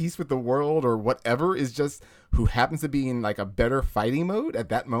be at peace with the world or whatever, is just who happens to be in like a better fighting mode at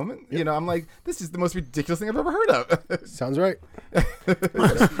that moment. Yep. I'm like, this is the most ridiculous thing I've ever heard of. Sounds right.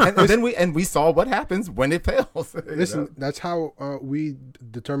 and then we saw what happens when it fails. Listen, that's how we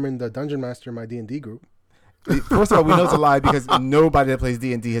determined the Dungeon Master in my D&D group. First of all, we know it's a lie because nobody that plays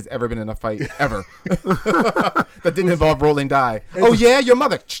D&D has ever been in a fight ever that didn't involve rolling die. Oh yeah, your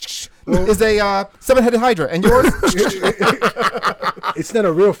mother is a 7-headed Hydra, and yours. It's not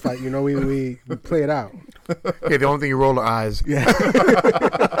a real fight, we play it out. Yeah, the only thing you roll are eyes. Yeah.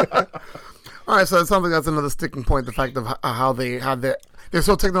 All right, so it sounds like that's another sticking point. The fact of how they're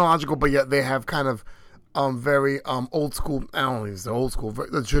so technological, but yet they have kind of very old school. I don't know if it's old school.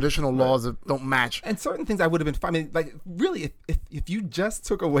 The traditional laws that don't match. And certain things I would have been fine. I mean, like, really, if you just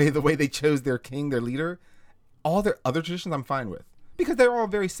took away the way they chose their king, their leader, all their other traditions I'm fine with. Because they're all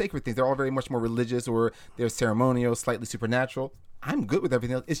very sacred things. They're all very much more religious, or they're ceremonial, slightly supernatural. I'm good with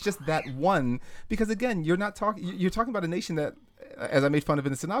everything else. It's just that one, because again, you're talking about a nation that, as I made fun of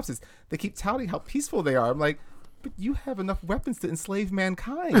in the synopsis, they keep touting how peaceful they are. I'm like, but you have enough weapons to enslave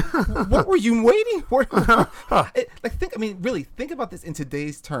mankind. What were you waiting for? Think about this in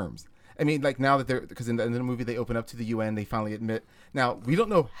today's terms. I mean, like, now that because in the movie they open up to the UN, they finally admit. Now, we don't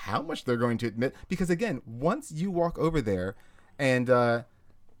know how much they're going to admit, because again, once you walk over there and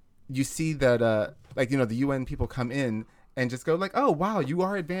you see that, the UN people come in and just go like, oh, wow, you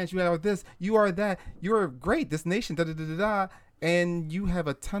are advanced, you are this, you are that, you're great, this nation, da-da-da-da-da, and you have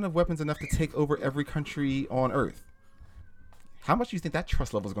a ton of weapons enough to take over every country on Earth. How much do you think that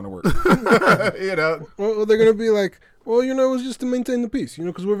trust level is going to work? Well, they're going to be like, well, it was just to maintain the peace,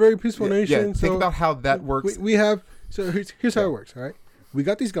 because we're a very peaceful nation. Yeah, think about how that works. We have, so here's how it works, all right? We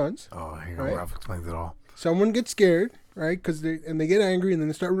got these guns. Oh, hang on, right? Ralph explains it all. Someone gets scared, right? They get angry, and then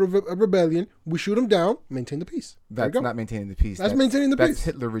they start a rebellion. We shoot them down, maintain the peace. That's not maintaining the peace. That's maintaining the peace. That's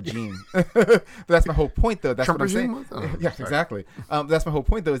Hitler regime. That's my whole point, though. That's Trump what I'm regime? saying. Yeah, exactly. That's my whole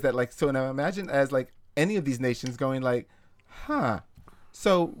point, though, is that, like, so now imagine as, like, any of these nations going like,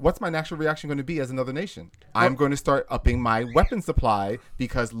 so what's my natural reaction going to be as another nation? I'm going to start upping my weapon supply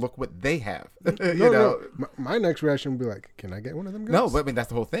because look what they have. No. My next reaction would be like, can I get one of them guys? No, but I mean, that's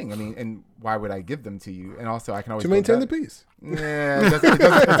the whole thing. I mean, and why would I give them to you? And also, I can always to maintain the peace. Yeah,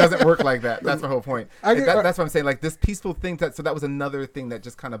 it doesn't work like that. That's my whole point. That's what I'm saying. Like, this peaceful thing. So that was another thing that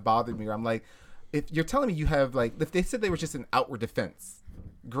just kind of bothered me. Where I'm like, if you're telling me you have, like, if they said they were just an outward defense,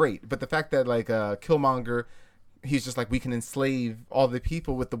 great. But the fact that, like, Killmonger, he's just like, we can enslave all the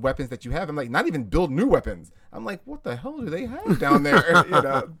people with the weapons that you have. I'm like, not even build new weapons. I'm like, what the hell do they have down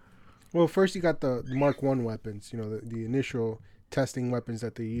there? Well, first you got the Mark 1 weapons, the initial testing weapons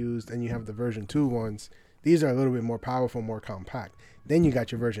that they used, and you have the version 2 ones. These are a little bit more powerful, more compact. Then you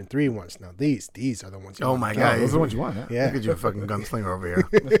got your version 3 ones. Now these are the ones you want. Oh my God. Those are the ones you want, huh? Yeah. Look at you, fucking gunslinger over here.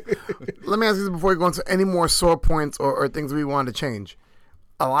 Let me ask you this before we go into any more sore points or things we wanted to change.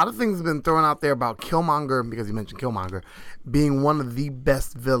 A lot of things have been thrown out there about Killmonger, because you mentioned Killmonger, being one of the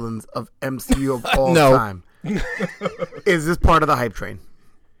best villains of MCU of all time. Is this part of the hype train?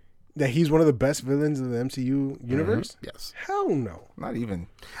 That he's one of the best villains of the MCU universe? Mm-hmm. Yes. Hell no. Not even.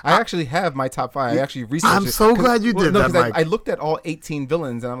 I actually have my top 5. I actually researched I'm so glad you did that, Mike. I looked at all 18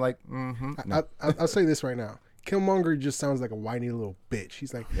 villains, and I'm like, I'll say this right now. Killmonger just sounds like a whiny little bitch.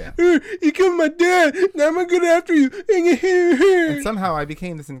 He's like, you killed my dad. Now I'm going to get after you. And somehow I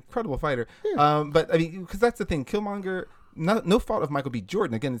became this incredible fighter. Yeah. But I mean, because that's the thing. Killmonger, no fault of Michael B.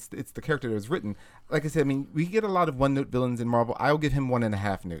 Jordan. Again, it's the character that was written. Like I said, I mean, we get a lot of one-note villains in Marvel. I'll give him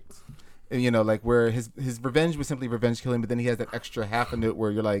 1.5 notes. Like where his revenge was simply revenge killing, but then he has that extra half a note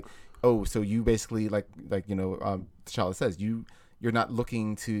where you're like, oh, so you basically T'Challa says, you're not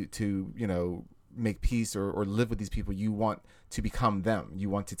looking to make peace or live with these people. You want to become them. You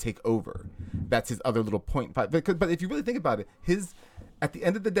want to take over. That's his other little point. But if you really think about it, at the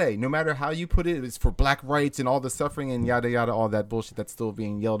end of the day, no matter how you put it, it's for black rights and all the suffering and yada yada, all that bullshit that's still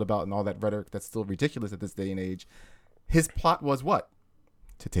being yelled about and all that rhetoric that's still ridiculous at this day and age. His plot was what?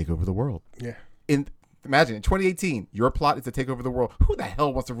 To take over the world. Yeah. Imagine in 2018, your plot is to take over the world. Who the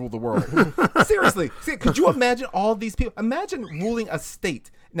hell wants to rule the world? Seriously. Could you imagine all these people? Imagine ruling a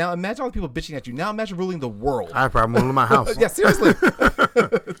state. Now imagine all the people bitching at you. Now imagine ruling the world. I probably ruling my house. Yeah, seriously.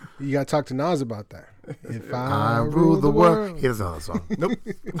 You got to talk to Nas about that. If I rule the world. He doesn't know the song. Nope.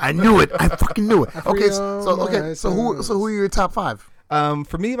 I knew it. I fucking knew it. So who are your top 5?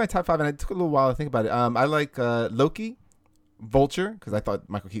 For me, my top 5, and it took a little while to think about it. I like Loki, Vulture, because I thought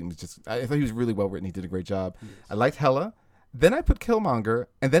Michael Keaton was I thought he was really well written. He did a great job. Yes. I liked Hela. Then I put Killmonger,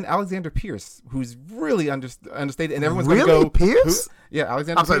 and then Alexander Pierce, who's really understated, and everyone's going to go, Pierce? Yeah,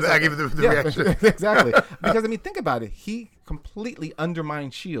 Alexander. I'm sorry, Pierce. I give it the reaction. Exactly, because I mean, think about it. He completely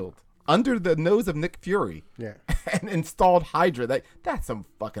undermined S.H.I.E.L.D. under the nose of Nick Fury. Yeah, and installed Hydra. That's some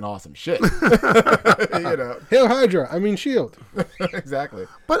fucking awesome shit. Hail Hydra. I mean S.H.I.E.L.D. Exactly.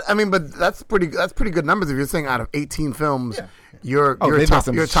 But that's pretty good numbers if you're saying out of 18 films. Yeah. You're top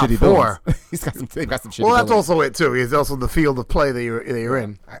 4. They've got some shitty Well, that's also it too. He's also the field of play that you're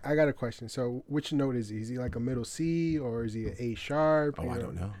in. I got a question. So, which note is he? Is he like a middle C, or is he an A sharp? I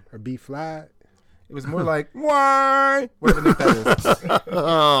don't know. Or B flat? It was more like why? Whatever note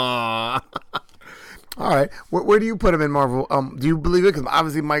that is. All right, where do you put him in Marvel? Do you believe it? Because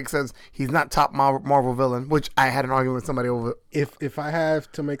obviously Mike says he's not top Marvel villain, which I had an argument with somebody over. If I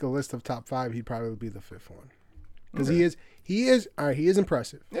have to make a list of top 5, he'd probably be the 5th one, because he is all right. He is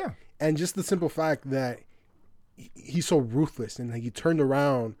impressive. Yeah, and just the simple fact that he's so ruthless and he turned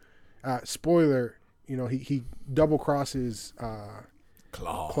around. Spoiler, he double crosses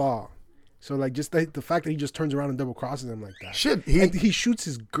Claw. So like just the fact that he just turns around and double crosses him like that. Shit, and he shoots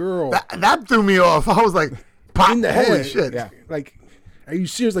his girl that threw me off. I was like, pop, in the holy head. shit. Yeah. Like, are you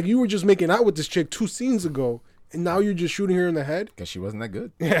serious? Like you were just making out with this chick 2 scenes ago, and now you're just shooting her in the head? because she wasn't that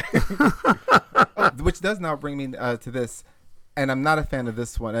good. Which does now bring me to this, and I'm not a fan of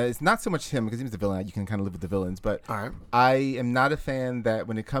this one. It's not so much him because he was the villain. You can kind of live with the villains, but All right. I am not a fan that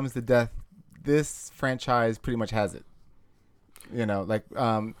when it comes to death, this franchise pretty much has it.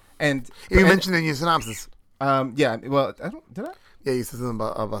 And You mentioned in your synopsis. yeah. Well, did I? Yeah, you said something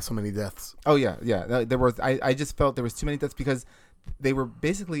about so many deaths. Oh yeah. There was. I just felt there was too many deaths because they were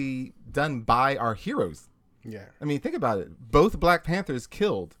basically done by our heroes. Yeah. I mean, think about it. Both Black Panthers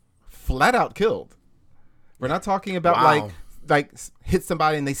killed, flat out killed. We're not talking about Wow. like hit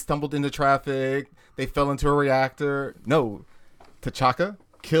somebody and they stumbled into traffic, they fell into a reactor. No, T'Chaka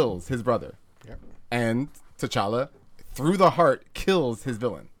kills his brother, and T'Challa through the heart kills his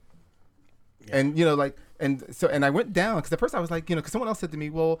villain. And and I went down because at first I was like, because someone else said to me,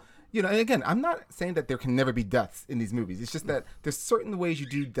 well, and again, I'm not saying that there can never be deaths in these movies. It's just that there's certain ways you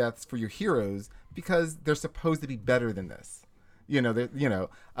do deaths for your heroes because they're supposed to be better than this.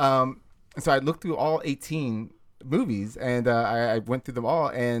 So I looked through all 18 movies and I went through them all,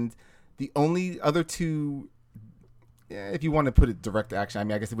 and the only other 2, if you want to put it direct action, I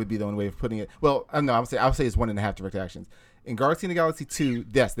mean, I guess it would be the only way of putting it. Well, no, I'll say it's 1.5 direct actions. In Guardians of the Galaxy 2,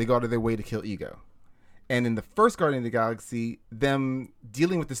 yes, they go out of their way to kill Ego. And in the first Guardian of the Galaxy, them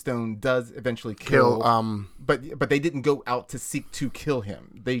dealing with the stone does eventually kill. But they didn't go out to seek to kill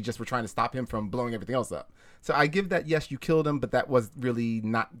him. They just were trying to stop him from blowing everything else up. So I give that, yes, you killed him, but that was really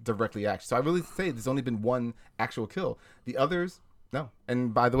not directly action. So I really say there's only been one actual kill. The others, no.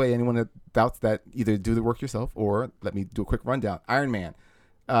 And by the way, anyone that doubts that, either do the work yourself or let me do a quick rundown. Iron Man,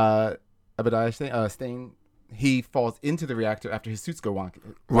 Obadiah Stane, he falls into the reactor after his suits go wonky.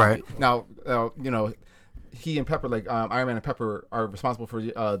 Right. Now, he and Pepper, Iron Man and Pepper, are responsible for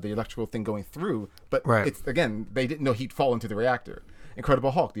the electrical thing going through. But it's, again, they didn't know he'd fall into the reactor.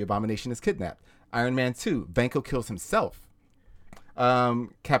 Incredible Hulk, the Abomination is kidnapped. Iron Man 2, Vanko kills himself.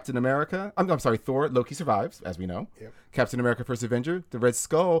 Captain America, I'm sorry, Thor, Loki survives, as we know. Yep. Captain America First Avenger, the Red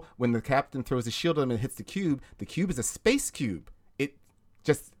Skull, when the Captain throws his shield at him and hits the cube is a space cube.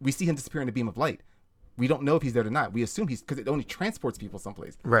 We see him disappear in a beam of light. We don't know if he's there or not. We assume he's, because it only transports people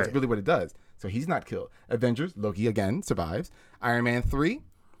someplace. Right. That's really what it does. So he's not killed. Avengers, Loki again survives. Iron Man 3,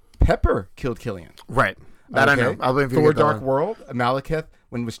 Pepper killed Killian. Right. That I know. I'll wait for you to Thor get that Dark one. World, Malekith,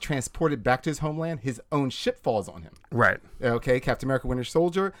 when was transported back to his homeland, his own ship falls on him. Right. Okay, Captain America Winter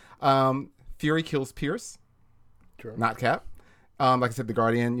Soldier. Fury kills Pierce. True. Not Cap. Like I said, the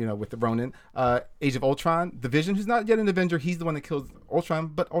Guardian, with the Ronin. Age of Ultron, the Vision, who's not yet an Avenger, he's the one that kills Ultron,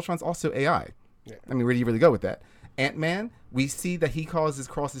 but Ultron's also AI. Yeah. I mean, where do you really go with that? Ant-Man, we see that he causes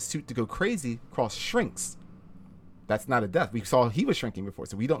Cross's suit to go crazy. Cross shrinks. That's not a death. We saw he was shrinking before,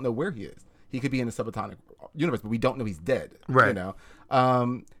 so we don't know where he is. He could be in the subatomic universe, but we don't know he's dead. Right.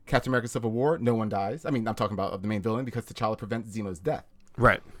 Captain America Civil War, no one dies. I mean, I'm talking about the main villain because T'Challa prevents Zemo's death.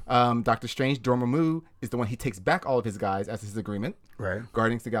 Right. Doctor Strange, Dormammu, is the one he takes back all of his guys as his agreement. Right.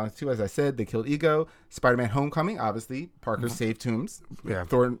 Guardians of the Galaxy 2, as I said, they killed Ego. Spider-Man Homecoming, obviously, Parker saved Toombs. Yeah.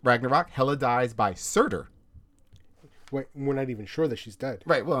 Thor Ragnarok, Hela dies by Surtur. Wait, we're not even sure that she's dead.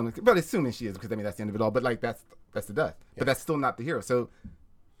 Right, well, but assuming she is, because that's the end of it all. But that's the death. Yeah. But that's still not the hero. So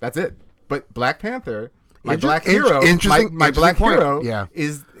that's it. But Black Panther, my black hero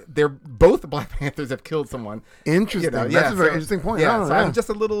is they're both Black Panthers have killed someone. Interesting. That's a very interesting point. Yeah, so I'm just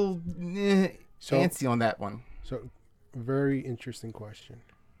a little antsy on that one. So, very interesting question.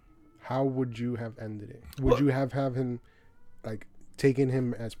 How would you have ended it? Would you have him taken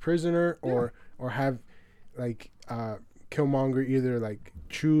him as prisoner, or have Killmonger either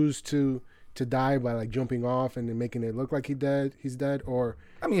choose to die by jumping off and then making it look like he's dead, or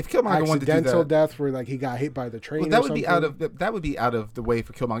I mean, if Killmonger wanted to do accidental that, death where he got hit by the train, that would be out of the way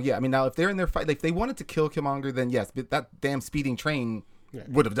for Killmonger. Yeah, I mean, now if they're in their fight, if they wanted to kill Killmonger, then yes, but that damn speeding train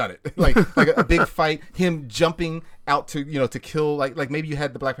would have done it. like a big fight, him jumping out to to kill. Like maybe you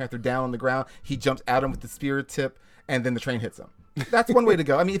had the Black Panther down on the ground, he jumps at him with the spear tip, and then the train hits him. That's one way to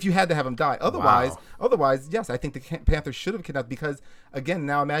go. I mean, if you had to have him die, otherwise, yes, I think the Panthers should have kidnapped, because again,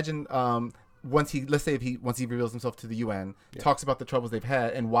 now imagine once he reveals himself to the UN, talks about the troubles they've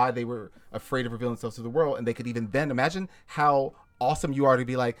had and why they were afraid of revealing themselves to the world, and they could even then imagine how awesome you are to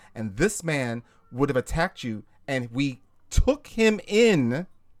be like, and this man would have attacked you, and we took him in,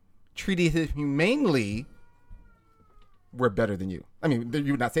 treated him humanely. We're better than you. I mean,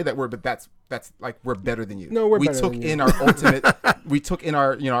 you would not say that word, but that's like we're better than you. No, we took in our ultimate. We took in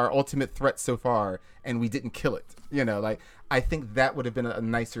our our ultimate threat so far, and we didn't kill it. Like I think that would have been a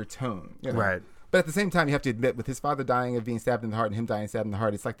nicer tone. Right. But at the same time, you have to admit, with his father dying of being stabbed in the heart and him dying stabbed in the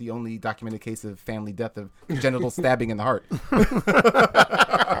heart, it's like the only documented case of family death of genital stabbing in the heart.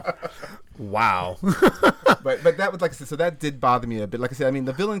 Wow. but that was, like I said, so that did bother me a bit. Like I said, I mean,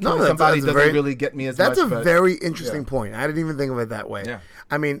 the villain killing somebody doesn't really get me as much. That's a very interesting point. I didn't even think of it that way. Yeah.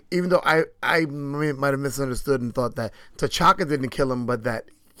 I mean, even though I might have misunderstood and thought that T'Chaka didn't kill him, but that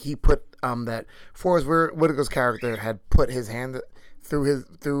he put that Forrest Whitaker's character had put his hand through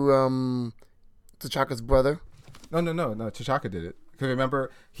T'Chaka's brother. No. T'Chaka did it. Because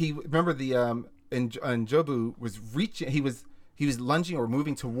remember the and Jobu was reaching. He was lunging or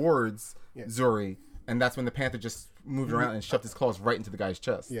moving towards Zuri, and that's when the Panther just moved around and shoved his claws right into the guy's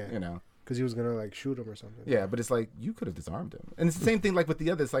chest. Yeah. Because he was gonna like shoot him or something. Yeah, but it's like you could have disarmed him, and it's the same thing like with the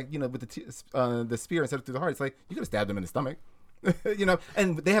others. Like with the spear instead of through the heart, it's like you could have stabbed him in the stomach.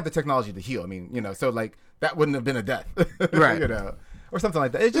 And they have the technology to heal. I mean, so like that wouldn't have been a death, right? Or something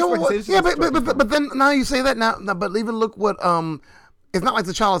like that. It's just but then now you say that now, but even look what it's not like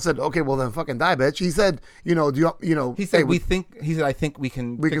T'Challa said, okay, well then fucking die, bitch. He said, He said, I think we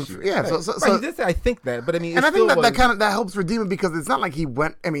can fix you. Yeah. Right. So he did say, I think that, but I mean, and I think that helps redeem it because it's not like he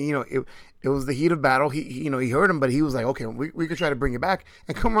went. I mean, it was the heat of battle. He heard him, but he was like, okay, we could try to bring you back.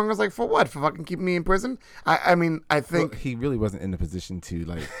 And Killmonger was like, for what? For fucking keeping me in prison? I mean, I think he really wasn't in a position to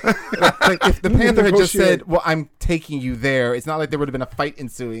like if the Panther had just said, well, I'm taking you there. It's not like there would have been a fight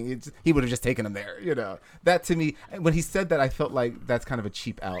ensuing. He would have just taken him there. That to me, when he said that, I felt like that's kind of a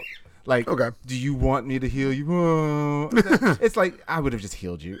cheap out. Like, okay, do you want me to heal you? It's like I would have just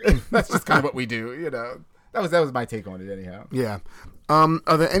healed you. That's just kind of what we do. That was my take on it, anyhow. Yeah.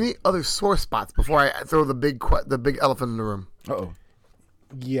 Are there any other sore spots before I throw the big elephant in the room? Uh-oh.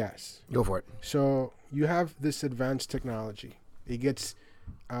 Yes. Go for it. So you have this advanced technology. It gets,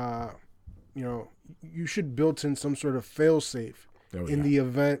 you should build in some sort of fail-safe in the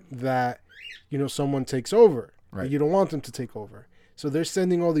event that, someone takes over. Right. You don't want them to take over. So they're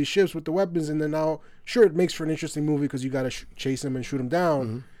sending all these ships with the weapons, and then now, sure, it makes for an interesting movie because you got to chase them and shoot them down.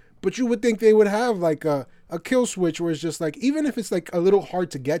 Mm-hmm. But you would think they would have like a kill switch where it's just like, even if it's like a little hard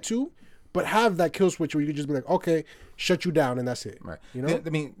to get to, but have that kill switch where you could just be like, okay, shut you down and that's it. Right. I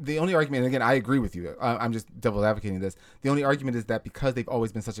mean, the only argument, and again, I agree with you. I'm just double advocating this. The only argument is that because they've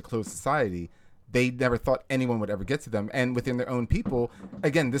always been such a closed society, they never thought anyone would ever get to them. And within their own people,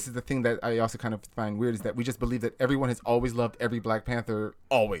 again, this is the thing that I also kind of find weird is that we just believe that everyone has always loved every Black Panther,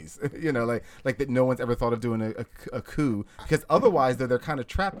 always. Like that no one's ever thought of doing a coup. Because otherwise, they're kind of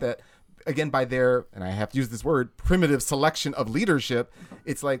trapped that, again, by their, and I have to use this word, primitive selection of leadership,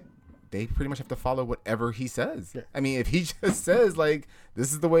 it's like they pretty much have to follow whatever he says. Yeah. I mean, if he just says, like,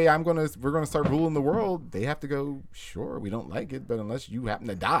 this is the way we're going to start ruling the world, they have to go, sure, we don't like it, but unless you happen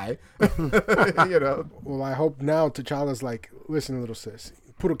to die, Well, I hope now T'Challa's like, listen, little sis,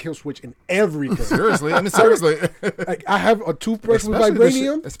 put a kill switch in everything. Seriously. Like, I have a toothbrush with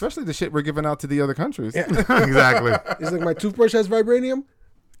vibranium. Especially the shit we're giving out to the other countries. Yeah. Exactly. It's like, my toothbrush has vibranium.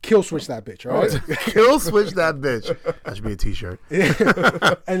 Kill switch that bitch, all right? Kill switch that bitch. That should be a t-shirt.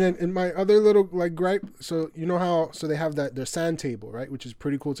 Yeah. And then in my other little like gripe, so you know how they have their sand table, right? Which is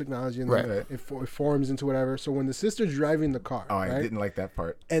pretty cool technology, and right. It forms into whatever. So when the sister's driving the car, I didn't like that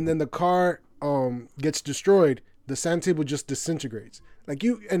part. And then the car gets destroyed, the sand table just disintegrates.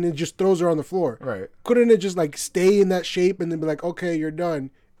 And it just throws her on the floor. Right. Couldn't it just like stay in that shape and then be like, okay, you're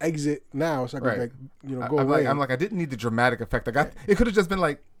done. Exit now, so I could go away. I'm like, I didn't need the dramatic effect. It could have just been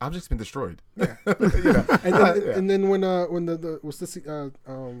like, I've just been destroyed. Yeah. And then when the what's this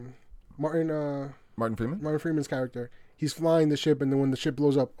Martin Freeman's character, he's flying the ship, and then when the ship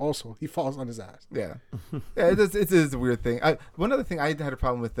blows up, also he falls on his ass. Yeah, it is a weird thing. One other thing I had a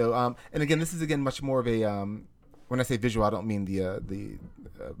problem with though, and again, this is much more of a when I say visual, I don't mean the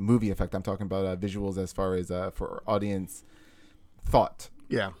movie effect. I'm talking about visuals as far as for audience thought.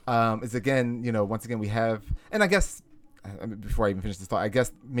 Yeah. Is again, once again we have, and I guess before I even finish this thought, I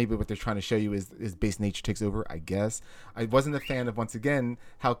guess maybe what they're trying to show you is base nature takes over. I guess I wasn't a fan of, once again,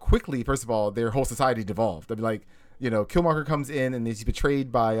 how quickly, first of all, their whole society devolved. I mean, like, Killmonger comes in and he's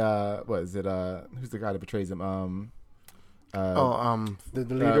betrayed by who's the guy that betrays him? The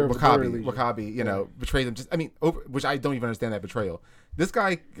leader of Wakabi, betrays him. Which I don't even understand that betrayal. This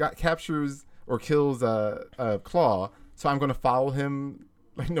guy captures or kills Claw, so I'm going to follow him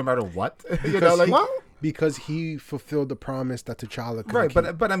like no matter what. You know, like because he fulfilled the promise that T'Challa could right.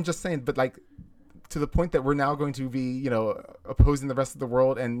 keep. But I'm just saying, but like to the point that we're now going to be opposing the rest of the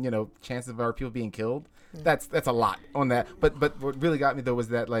world and chances of our people being killed. That's a lot on that. But what really got me though was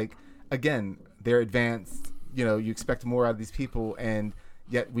that like again they're advanced. You expect more out of these people, and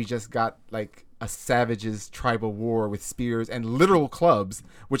yet we just got like a savage's tribal war with spears and literal clubs,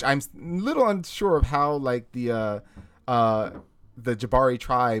 which I'm a little unsure of how like the Jabari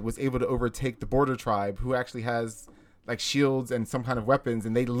tribe was able to overtake the border tribe, who actually has like shields and some kind of weapons,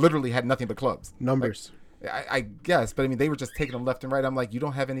 and they literally had nothing but clubs. Numbers. I guess, but I mean, they were just taking them left and right. I'm like, you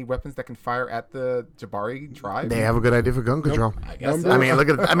don't have any weapons that can fire at the Jabari tribe? They have a good idea for gun control. I guess. I mean, look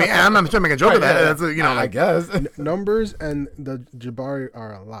at. I mean, I'm not trying to make a joke of that. That's I guess. Numbers and the Jabari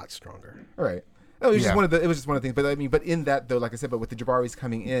are a lot stronger. All right. No, it was just one of the. It was just one of the things. But I mean, but in that though, like I said, but with the Jabaris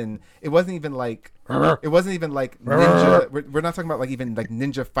coming in, it wasn't even like ninja. We're not talking about like even like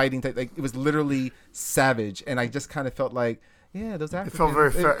ninja fighting type. Like it was literally savage, and I just kind of felt like. Yeah, those Africans. It felt very,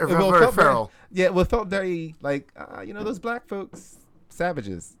 very feral. It felt very like those black folks,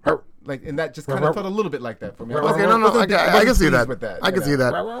 savages. Like, and that just kind of felt a little bit like that for me. Okay, I can see that. I can see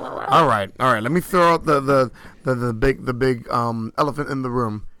that. All right. Let me throw out the big elephant in the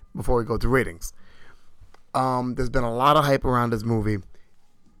room before we go to ratings. There's been a lot of hype around this movie,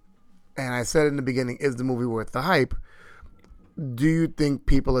 and I said in the beginning, is the movie worth the hype? Do you think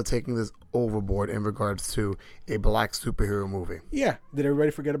people are taking this overboard in regards to a black superhero movie? Yeah. Did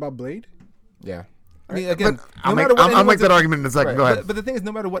everybody forget about Blade? Yeah. I mean, again, I'll make that argument in a second. Go ahead. But the thing is,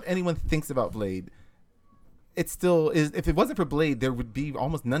 no matter what anyone thinks about Blade, it still is. If it wasn't for Blade, there would be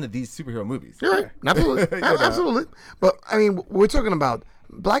almost none of these superhero movies. You're right. Absolutely. Absolutely. But I mean, we're talking about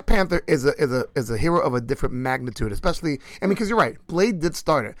Black Panther is a hero of a different magnitude, especially. I mean, because you're right, Blade did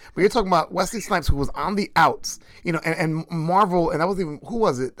start it, but you're talking about Wesley Snipes, who was on the outs, and Marvel, and that was even who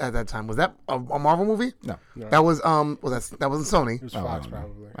was it at that time? Was that a Marvel movie? No. That was that wasn't Sony. It was Fox,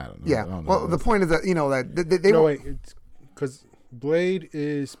 probably. I don't know. Yeah. Well, the point is that that they no, were. wait, it's because Blade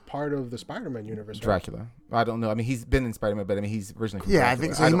is part of the Spider-Man universe. Right? Dracula. I don't know. I mean, he's been in Spider-Man, but I mean, he's originally from Yeah, Dracula. I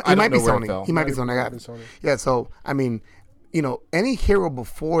think so. He might be Sony. He might be Sony. Sony. Yeah. So I mean. Any hero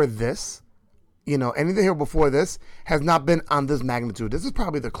before this, any hero before this has not been on this magnitude. This is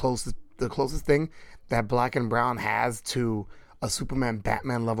probably the closest thing that Black and Brown has to a Superman,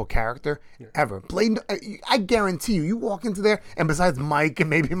 Batman level character ever. Blade, I guarantee you walk into there, and besides Mike and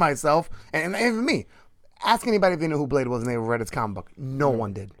maybe myself, and even me, ask anybody if they knew who Blade was and they read his comic book. No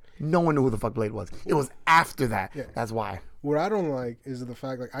one did. No one knew who the fuck Blade was. It was after that. Yeah. That's why. What I don't like is the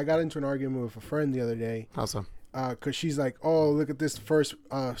fact, like, I got into an argument with a friend the other day. How so? Because she's like, oh, look at this first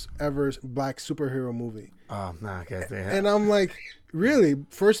ever black superhero movie. Oh, nah, I guess they have. And I'm like, really?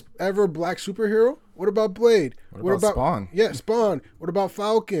 First ever black superhero? What about Blade? What about Spawn? Yeah, Spawn. What about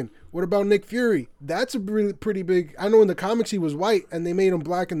Falcon? What about Nick Fury? That's a really pretty big. I know in the comics he was white and they made him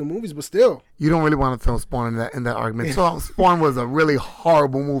black in the movies, but still. You don't really want to throw Spawn in that argument. So Spawn was a really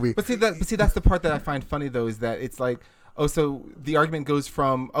horrible movie. But see, that's the part that I find funny though, is that it's like. Oh, so the argument goes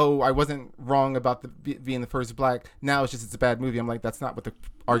from, I wasn't wrong about being the first black. Now it's just it's a bad movie. I'm like, that's not what the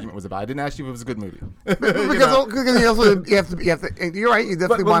argument was about. I didn't ask you if it was a good movie. because you have to. You're right. You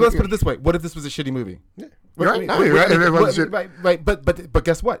definitely want. Let's put it this way: what if this was a shitty movie? Yeah. You're right. Right. But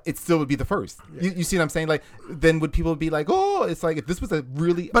guess what? It still would be the first. Yeah. You see what I'm saying? Like, then would people be like, oh, it's like if this was a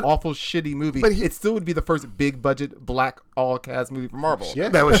really awful shitty movie, it still would be the first big budget black all cast movie from Marvel. Yeah,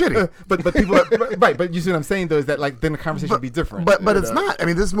 that was shitty. but people right. But you see what I'm saying though is that like then the conversation would be different. But it's not. I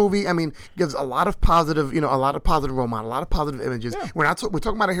mean, this movie, gives a lot of positive, a lot of positive role model, a lot of positive images. Yeah. We're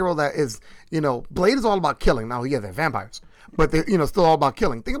talking about a hero that is, Blade is all about killing. Now, yeah, they're vampires. But they're, still all about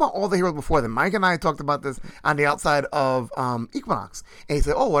killing. Think about all the heroes before them. Mike and I talked about this on the outside of Equinox. And he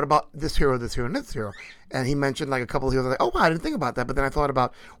said, oh, what about this hero, and this hero? And he mentioned like a couple of heroes. I was like, oh, wow, I didn't think about that. But then I thought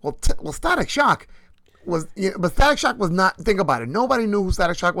about, Static Shock was, but Static Shock was not, think about it. Nobody knew who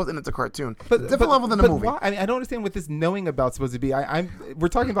Static Shock was, and it's a cartoon. But different level than a movie. Why? I mean, I don't understand what this knowing about supposed to be. We're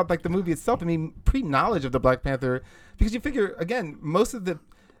talking about like the movie itself. I mean, pre-knowledge of the Black Panther, because you figure, again, most of the,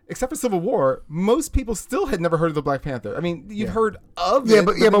 except for Civil War, most people still had never heard of the Black Panther. I mean, you've heard of it.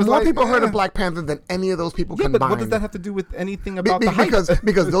 But more people heard of Black Panther than any of those people combined. But what does that have to do with anything about the hype?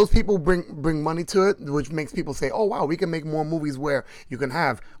 Because those people bring money to it, which makes people say, oh, wow, we can make more movies where you can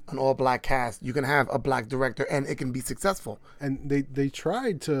have an all-black cast, you can have a black director, and it can be successful. And they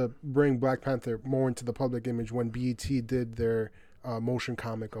tried to bring Black Panther more into the public image when BET did their motion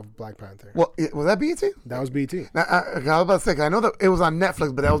comic of Black Panther. Well, was that BET? That was BET. Now, I was about to say, 'cause I know that it was on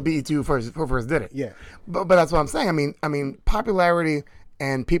Netflix, but that was BET who first did it. Yeah. But that's what I'm saying. I mean, popularity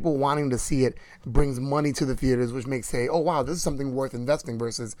and people wanting to see it brings money to the theaters, which makes say, oh wow, this is something worth investing.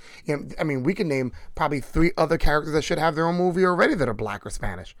 Versus, I mean, we can name probably 3 other characters that should have their own movie already that are black or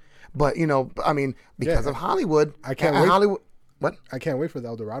Spanish. But I mean, because of Hollywood, I can't wait. Hollywood. What? I can't wait for the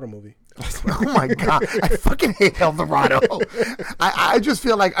El Dorado movie. Oh my God, I fucking hate El Dorado. I just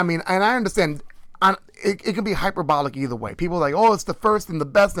feel like, I mean, and I understand. It can be hyperbolic either way. People are like, oh, it's the first and the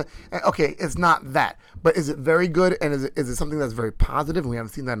best. Okay, it's not that. But is it very good? And is it something that's very positive? And we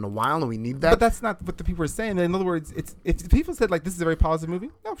haven't seen that in a while, and we need that. But that's not what the people are saying. In other words, if people said like this is a very positive movie,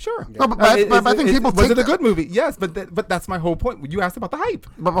 no, sure. No, but I think people was it a good movie? Yes, but that's my whole point. You asked about the hype.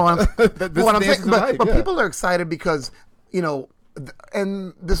 But people are excited because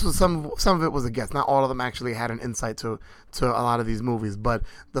and this was some of it was a guess. Not all of them actually had an insight to a lot of these movies, but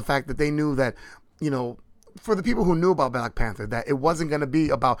the fact that they knew that, for the people who knew about Black Panther, that it wasn't going to be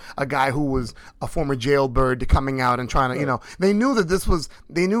about a guy who was a former jailbird coming out and trying to, they knew that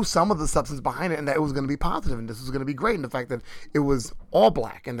they knew some of the substance behind it, and that it was going to be positive, and this was going to be great, and the fact that it was all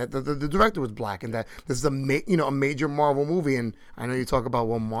black, and that the director was black, and that this is a major Marvel movie. And I know you talk about,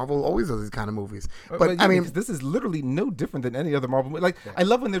 well, Marvel always does these kind of movies, but I mean, this is literally no different than any other Marvel movie. Like, I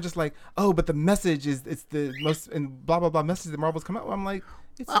love when they're just like, oh, but the message it's the most, and blah blah blah message that Marvel's come out with. I'm like,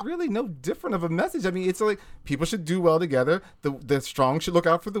 it's really no different of a message. I mean, it's like people should do well together. The strong should look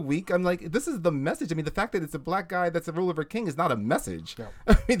out for the weak. I'm like, this is the message. I mean, the fact that it's a black guy that's the ruler of a king is not a message. No.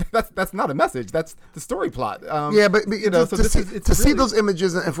 I mean, that's not a message. That's the story plot. But to see those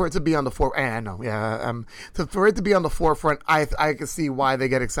images and for it to be on the for it to be on the forefront, I can see why they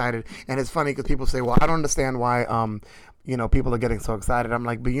get excited. And it's funny because people say, well, I don't understand why people are getting so excited. I'm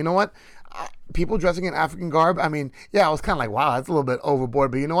like, but you know what? People dressing in African garb, I mean, I was kind of like, wow, that's a little bit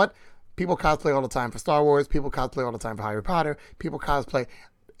overboard. But you know what? People cosplay all the time for Star Wars. People cosplay all the time for Harry Potter. People cosplay.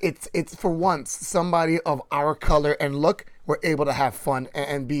 It's for once somebody of our color and look were able to have fun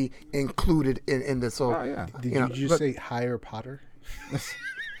and be included in this. So, Did you just say Harry Potter?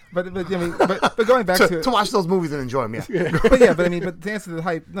 But going back to watch those movies and enjoy them, but to answer the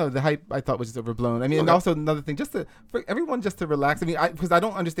hype, the hype I thought was just overblown. I mean, and also another thing, for everyone just to relax. I mean, because I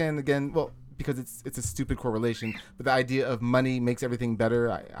don't understand again. Well, because it's a stupid correlation, but the idea of money makes everything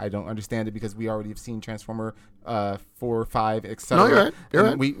better. I don't understand it because we already have seen Transformer 4, 5, etc. No, you're right. You're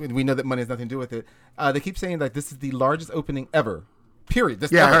right. We know that money has nothing to do with it. They keep saying that this is the largest opening ever. Period.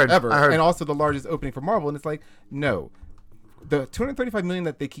 I heard. And also the largest opening for Marvel, and it's like, no. The $235 million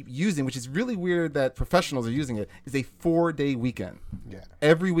that they keep using, which is really weird that professionals are using it, is a 4-day weekend. Yeah.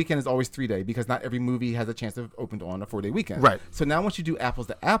 Every weekend is always 3-day because not every movie has a chance to open on a 4-day weekend. Right. So now once you do apples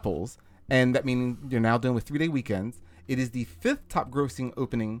to apples, and that means you're now dealing with 3-day weekends, it is the 5th top grossing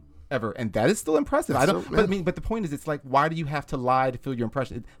opening ever, and that is still impressive. But the point is, it's like, why do you have to lie to fill your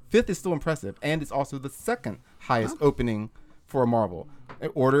impression? 5th is still impressive, and it's also the 2nd highest opening for a Marvel.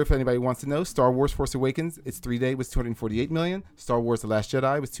 Order, if anybody wants to know: Star Wars Force Awakens, its 3-day was $248 million. Star Wars The Last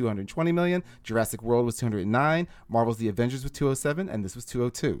Jedi was $220 million. Jurassic World was $209. Marvel's The Avengers was $207, and this was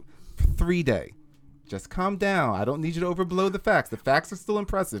 $202. 3-day. Just calm down. I don't need you to overblow the facts. The facts are still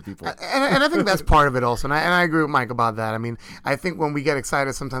impressive, people. And I think that's part of it also. And I agree with Mike about that. I mean, I think when we get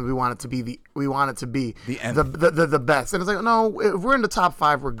excited, sometimes we want it to be the best. And it's like, no, if we're in the top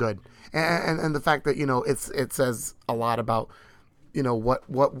 5, we're good. And the fact that it says a lot about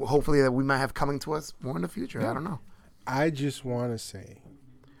what hopefully that we might have coming to us more in the future. I don't know. I just want to say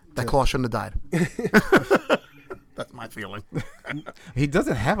that Claw shouldn't have died. That's my feeling. He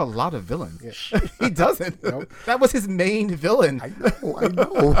doesn't have a lot of villains. Yeah. He doesn't. Nope. That was his main villain. I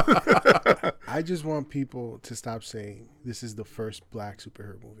know. I just want people to stop saying this is the first black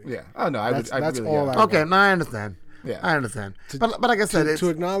superhero movie. Yeah. Oh no, that's really, all. Yeah. I okay, want. no, I understand. Yeah, I understand. But like I said, to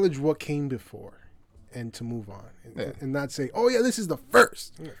acknowledge what came before, and to move on, and not say, "Oh yeah, this is the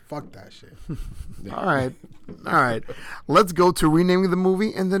first." Fuck that shit. All right. Let's go to renaming the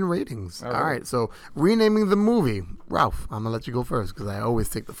movie and then ratings. All right. So renaming the movie, Ralph. I'm gonna let you go first because I always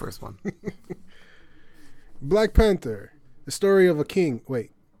take the first one. Black Panther: The story of a king.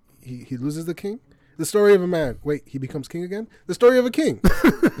 Wait, he loses the king. The story of a man. Wait, he becomes king again. The story of a king.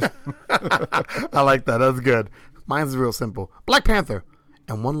 I like that. That's good. Mine's real simple. Black Panther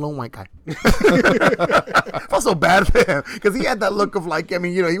and one lone white guy. Felt so bad for him because he had that look of like, I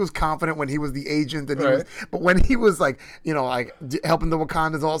mean, he was confident when he was the agent, and but when he was like, helping the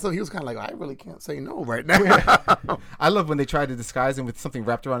Wakandans also, he was kind of like, I really can't say no right now. I love when they tried to disguise him with something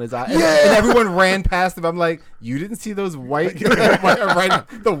wrapped around his eye, and everyone ran past him. I'm like, you didn't see those the white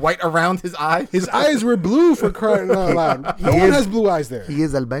around his eye? His eyes were blue, for crying out loud. No one has blue eyes there. He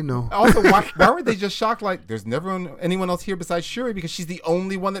is albino. Also, why weren't they just shocked? Like, there's never anyone else here besides Shuri because she's the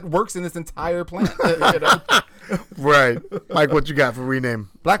only one that works in this entire planet. Right. Mike, what you got for rename?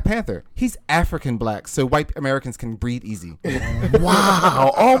 Black Panther. He's African black, so white Americans can breathe easy.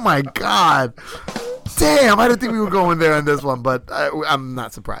 Wow. Oh, my God. Damn, I didn't think we were going there on this one, but I'm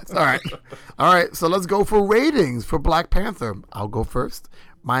not surprised. All right. All right, so let's go for ratings for Black Panther. I'll go first.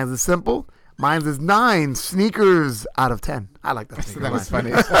 Mine's is simple. Mine's is 9 sneakers out of 10. I like that. That was funny.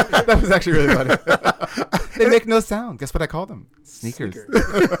 That was actually really funny. They make no sound. Guess what I call them? Sneakers.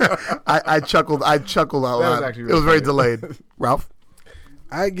 I chuckled out loud. was actually really it was very funny. delayed. Ralph?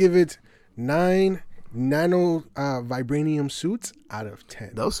 I give it 9 nano vibranium suits out of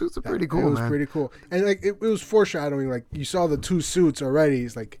 10. Those suits are pretty cool, It was man. pretty cool. And like it was foreshadowing. Like you saw the 2 suits already.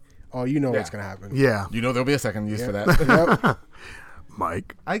 It's like, oh, you know what's going to happen. Yeah. You know there'll be a second use for that. Yep.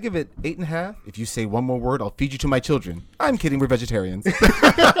 Mike? I give it 8.5. If you say one more word, I'll feed you to my children. I'm kidding. We're vegetarians.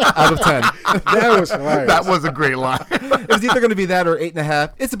 Out of 10. That was hilarious. That was a great line. It was either going to be that or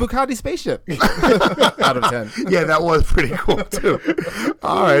 8.5. It's a Bugatti spaceship. Out of 10. Yeah, that was pretty cool, too.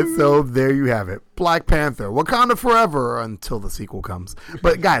 All right, so there you have it. Black Panther, Wakanda Forever until the sequel comes.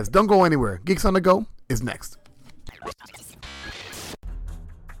 But, guys, don't go anywhere. Geeks on the Go is next.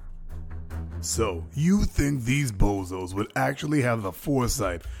 So, you think these bozos would actually have the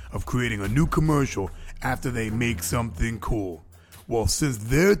foresight of creating a new commercial after they make something cool? Well, since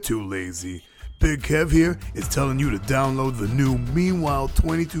they're too lazy, Big Kev here is telling you to download the new Meanwhile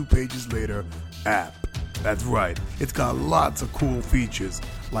 22 Pages Later app. That's right, it's got lots of cool features,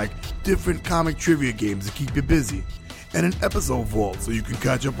 like different comic trivia games to keep you busy, and an episode vault so you can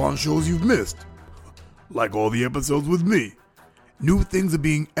catch up on shows you've missed. Like all the episodes with me. New things are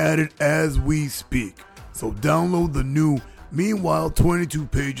being added as we speak, so download the new Meanwhile 22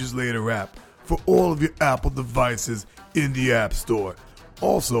 Pages Later app for all of your Apple devices in the App Store.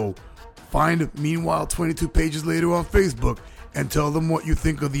 Also, find Meanwhile 22 Pages Later on Facebook and tell them what you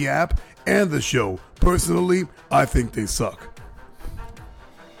think of the app and the show. Personally, I think they suck.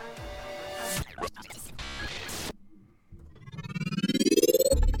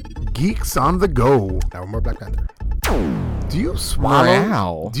 Geeks on the Go. Now more Black Panther. Do you swallow?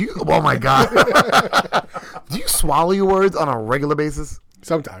 Wow. Do you? Oh my God! Do you swallow your words on a regular basis?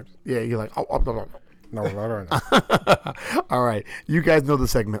 Sometimes. Yeah, you're like, oh. No, not right now. All right, you guys know the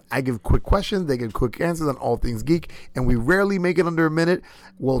segment. I give quick questions, they give quick answers on all things geek, and we rarely make it under a minute.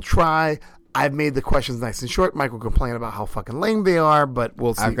 We'll try. I've made the questions nice and short. Mike will complain about how fucking lame they are, but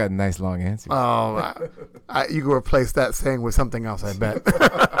we'll see. I've got nice long answers. Oh, you can replace that saying with something else, I bet.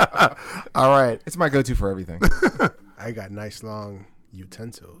 All right. It's my go-to for everything. I got nice long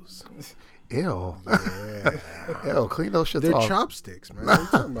utensils. Ew. Yeah. Ew, clean those shits They're off. chopsticks, man. What are you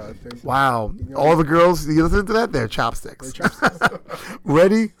talking about? Wow. All the girls, you listen to that? They're chopsticks. They're chopsticks.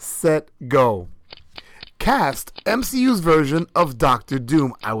 Ready, set, go. Cast MCU's version of Doctor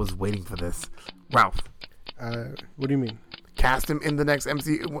Doom. I was waiting for this. Ralph, What do you mean? cast him in the next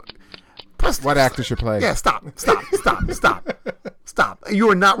MCU. Press What actor should play? Yeah, stop. You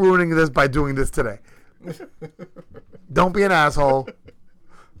are not ruining this by doing this today. Don't be an asshole.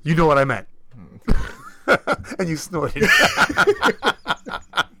 You know what I meant. And you snorted.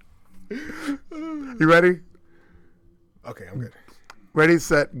 You ready? Okay, I'm good. Ready,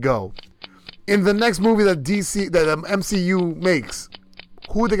 set, go. In the next movie that MCU makes,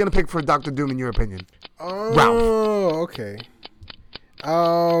 who are they going to pick for Doctor Doom in your opinion? Oh, okay.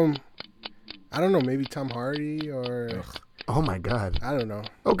 I don't know. Maybe Tom Hardy or Oh my God. I don't know.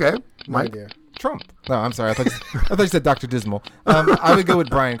 Okay, No Mike. idea. Trump. No, I'm sorry. I thought you said Dr. Dismal. I would go with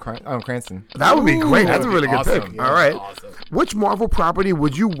Bryan Cranston. That would be great. That's a really good awesome. pick. Yeah, All right. awesome. Which Marvel property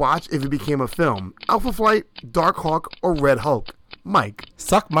would you watch if it became a film? Alpha Flight, Dark Hawk, or Red Hulk? Mike.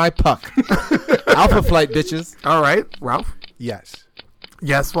 Suck my puck. Alpha Flight, bitches. All right, Ralph. Yes,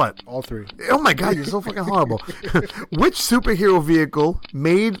 Guess what? all 3. Oh my God, you're so fucking horrible. Which superhero vehicle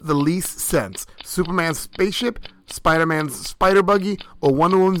made the least sense? Superman's spaceship, Spider-Man's spider buggy, or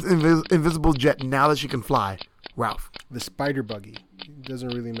Wonder Woman's invisible jet now that she can fly? Ralph. The spider buggy doesn't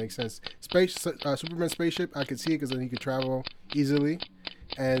really make sense. Superman's spaceship, I could see it because then he could travel easily.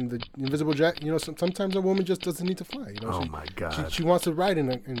 And the invisible jet, sometimes a woman just doesn't need to fly. Oh my God. She wants to ride in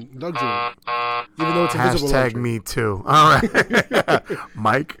luxury, even though it's invisible. Hashtag luxury. me too. All right.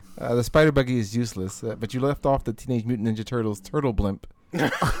 Mike. The spider buggy is useless, but you left off the Teenage Mutant Ninja Turtles turtle blimp.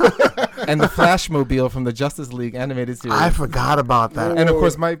 And the Flashmobile from the Justice League animated series. I forgot about that. And of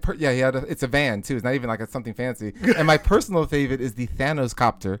course, he had it's a van too. It's not even like something fancy. And my personal favorite is the Thanos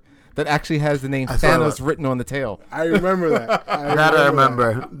copter that actually has the name I saw Thanos that. written on the tail. I remember that. That I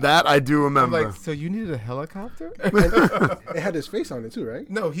remember. That I do I'm remember. like, so you needed a helicopter? It had his face on it too, right?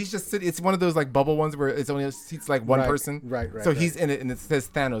 No, he's just sitting. It's one of those like bubble ones where it's only seats like one Right, person. right, So right. he's in it, and it says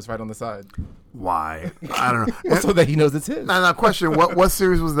Thanos right on the side. Why? I don't know. So that he knows it's his. Now, question: what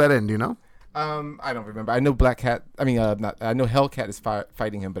series was that in? Do you know? I don't remember. I know Black Cat. I mean, I know Hellcat is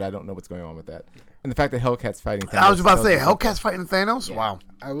fighting him, but I don't know what's going on with that. And the fact that Hellcat's fighting Thanos. I was about to say Hellcat's fighting Thanos. Yeah. Wow.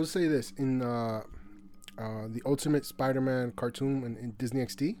 I will say this in the Ultimate Spider-Man cartoon in Disney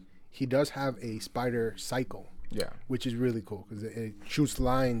XD, he does have a spider cycle. Yeah. Which is really cool because it shoots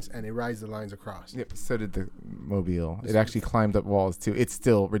lines and it rides the lines across. Yep. So did the Mobile. It actually climbed up walls too. It's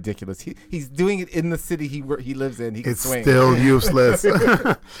still ridiculous. He's doing it in the city he lives in. He can It's swing. still useless.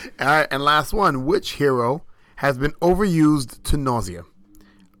 All right, and last one: which hero has been overused to nausea?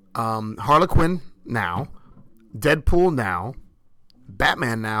 Harlequin now, Deadpool now,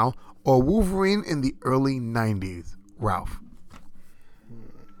 Batman now, or Wolverine in the early '90s? Ralph.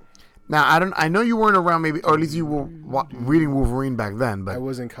 Now I know you weren't around, maybe, or at least you were reading Wolverine back then. But I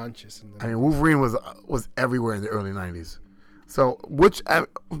wasn't conscious. I mean, Wolverine was everywhere in the early '90s. So, which,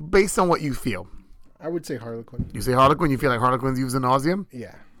 based on what you feel, I would say Harlequin. you say Harlequin. You feel like Harlequin's used in nauseam?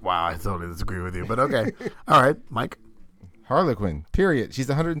 Yeah. Wow, I totally disagree with you, but okay. All right, Mike. Harlequin, period. She's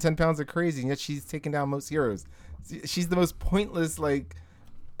 110 pounds of crazy, and yet she's taken down most heroes. She's the most pointless, like,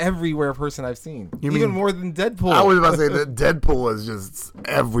 everywhere person I've seen. You Even mean- more than Deadpool. I was about to say that Deadpool is just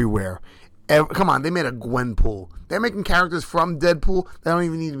everywhere. Come on, they made a Gwenpool. They're making characters from Deadpool that don't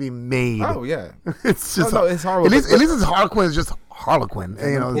even need to be made. Oh, yeah. It's just no, it's horrible. At least it's Harlequin is just Harlequin.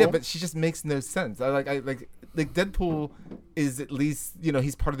 You know, Yeah, but she just makes no sense. I like Deadpool is at least,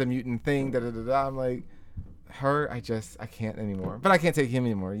 he's part of the mutant thing. I'm like, her, I can't anymore. But I can't take him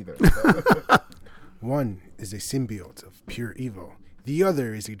anymore either. So. One is a symbiote of pure evil. The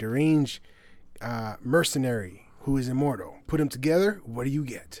other is a deranged mercenary who is immortal. Put them together, what do you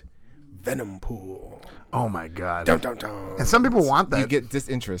get? Venom Pool. oh my god. Dun, dun, dun. And some people want that. You get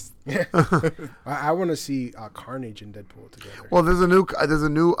disinterest. I want to see Carnage and Deadpool together. Well, there's a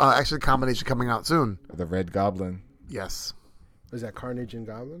new actually combination coming out soon. The Red Goblin. Yes. Is that Carnage and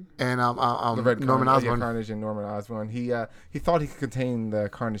Goblin? And The Red Norman Osborn. Carnage and Norman Osborn. He thought he could contain the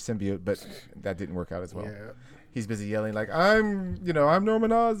Carnage symbiote, but that didn't work out as well. Yeah. He's busy yelling like, I'm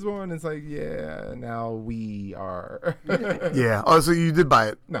Norman Osborn. It's like, yeah, now we are. Yeah. Oh, so you did buy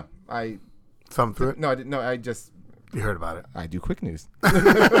it? No, I Thumb through it? no, I didn't. No, I just You heard about it. I do quick news.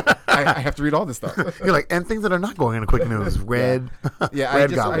 I have to read all this stuff. You're like, and things that are not going into quick news. Red. Yeah,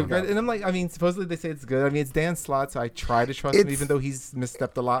 Red I Goblin. read, and I'm like, I mean, supposedly they say it's good. I mean, it's Dan Slott, so I try to trust him, It's- even though he's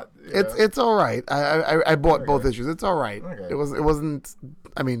misstepped a lot. It's all right. I bought both issues. It's all right. Okay. It wasn't.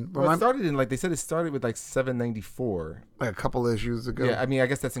 I mean, Well, it started in they said it started with like 794. like a couple issues ago. Yeah, I mean, I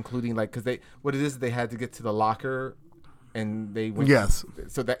guess that's including because they had to get to the locker, and they went. Yes.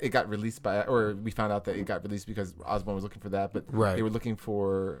 So that it got released or we found out that it got released because Osborn was looking for that, but Right. they were looking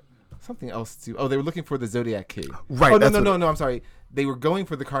for something else too. Oh, they were looking for the Zodiac Key. Right, Oh that's no. I'm sorry. They were going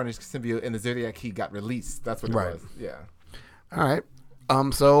for the Carnage symbiote, and the Zodiac Key got released. That's what it Right. was. Yeah. All right.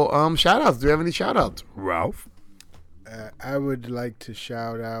 So shout outs. Do you have any shout outs? Ralph. I would like to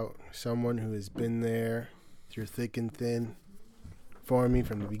shout out someone who has been there through thick and thin for me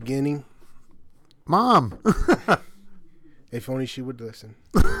from the beginning. Mom. If only she would listen.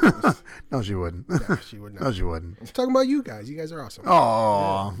 No, she wouldn't. No, she would not. No, she wouldn't. I'm talking about you guys. You guys are awesome.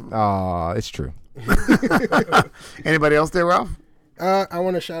 Oh. It's true. Anybody else there, Ralph? I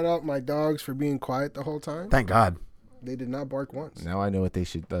want to shout out my dogs for being quiet the whole time. Thank God. They did not bark once. Now I know what they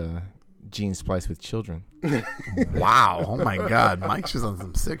should gene splice with children. Wow. Oh my God. Mike's just on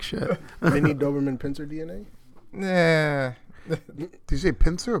some sick shit. Mini Doberman Pinscher DNA? Nah. Did you say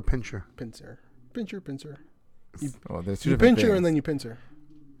pincer or pincher? Pincer. Pincher. Well, there's two You different pinch her things. and then you pincer.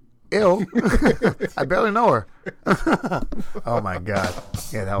 Ew. I barely know her. Oh my God.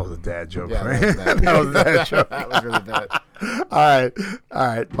 Yeah, that was a dad joke. Yeah, right? that was bad. That was a dad joke. That was really bad. All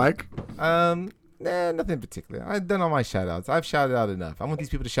right, Mike. Nah, nothing particular. I've done all my shout outs. I've shouted out enough. I want these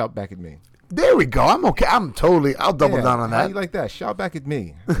people to shout back at me. There we go. I'm okay. I'll double Yeah, down on How that. you like that? Shout back at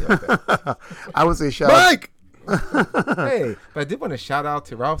me. How you like that? I would say shout out. Mike! Hey, but I did want to shout out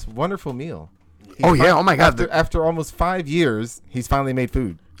to Ralph's wonderful meal. Oh, yeah. Oh, my God. After almost 5 years, he's finally made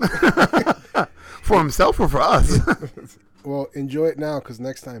food. For himself or for us? Well, enjoy it now because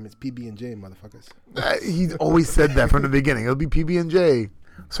next time it's PB&J, motherfuckers. He's always said that from the beginning. It'll be PB&J.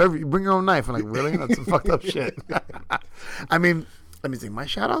 Serve you, bring your own knife. I'm like, really? That's some fucked up shit. I mean, let me see. My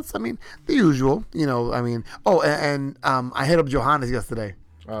shout outs, I mean, the usual. And I hit up Johannes yesterday.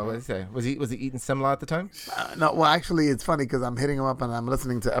 Oh, what did he say? Was he eating semla at the time? No, well, actually, it's funny because I'm hitting him up and I'm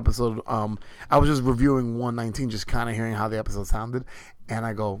listening to episode. I was just reviewing 119, just kind of hearing how the episode sounded, and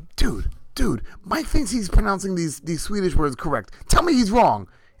I go, dude, Mike thinks he's pronouncing these Swedish words correct. Tell me he's wrong.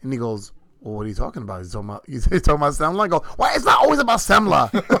 And he goes, well, what are you talking about? He's talking about Semla. I go, why? It's not always about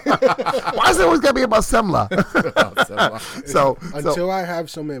Semla. Why is it always got to be about Semla? so Until I have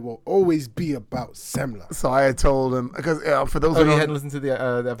some, it will always be about Semla. So I had told him, because for those Oh, who you don't, hadn't listened to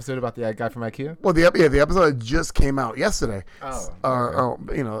the episode about the guy from IKEA? well, the episode just came out yesterday, Oh, or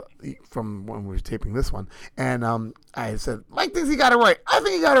from when we were taping this one, and I said, Mike thinks he got it right. I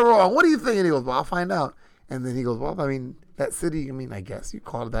think he got it wrong. What do you think? And he goes, well, I'll find out. And then he goes, well, I mean, that city, I guess you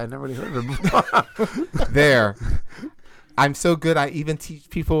called it that. I never really heard of it before. There. I'm so good, I even teach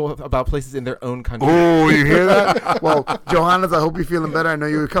people about places in their own country. Oh, you hear that? Well, Johannes, I hope you're feeling better. I know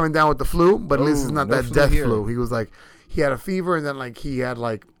you were coming down with the flu, but at least it's not no that flu death here. flu. He was like, he had a fever, and then he had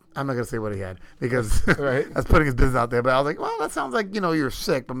I'm not going to say what he had, because Right. that's putting his business out there. But I was like, well, that sounds like, you're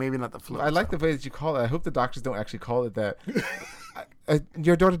sick, but maybe not the flu. I like the way that you call it. I hope the doctors don't actually call it that.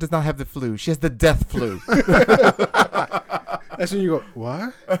 Your daughter does not have the flu. She has the death flu. That's when you go,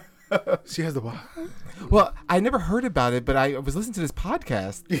 what? She has the what? Well, I never heard about it, but I was listening to this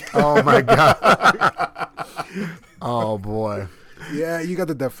podcast. Oh, my God. Oh, boy. Yeah, you got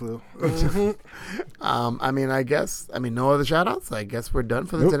the death flu. I guess, no other shout outs. I guess we're done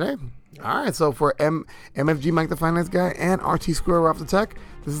for today. All right. So for MFG, Mike the Finance Guy, and RT Square Ralph the Tech,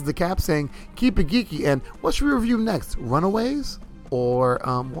 this is the Cap saying, keep it geeky. And what should we review next? Runaways or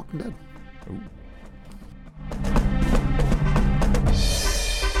Walking Dead? Ooh.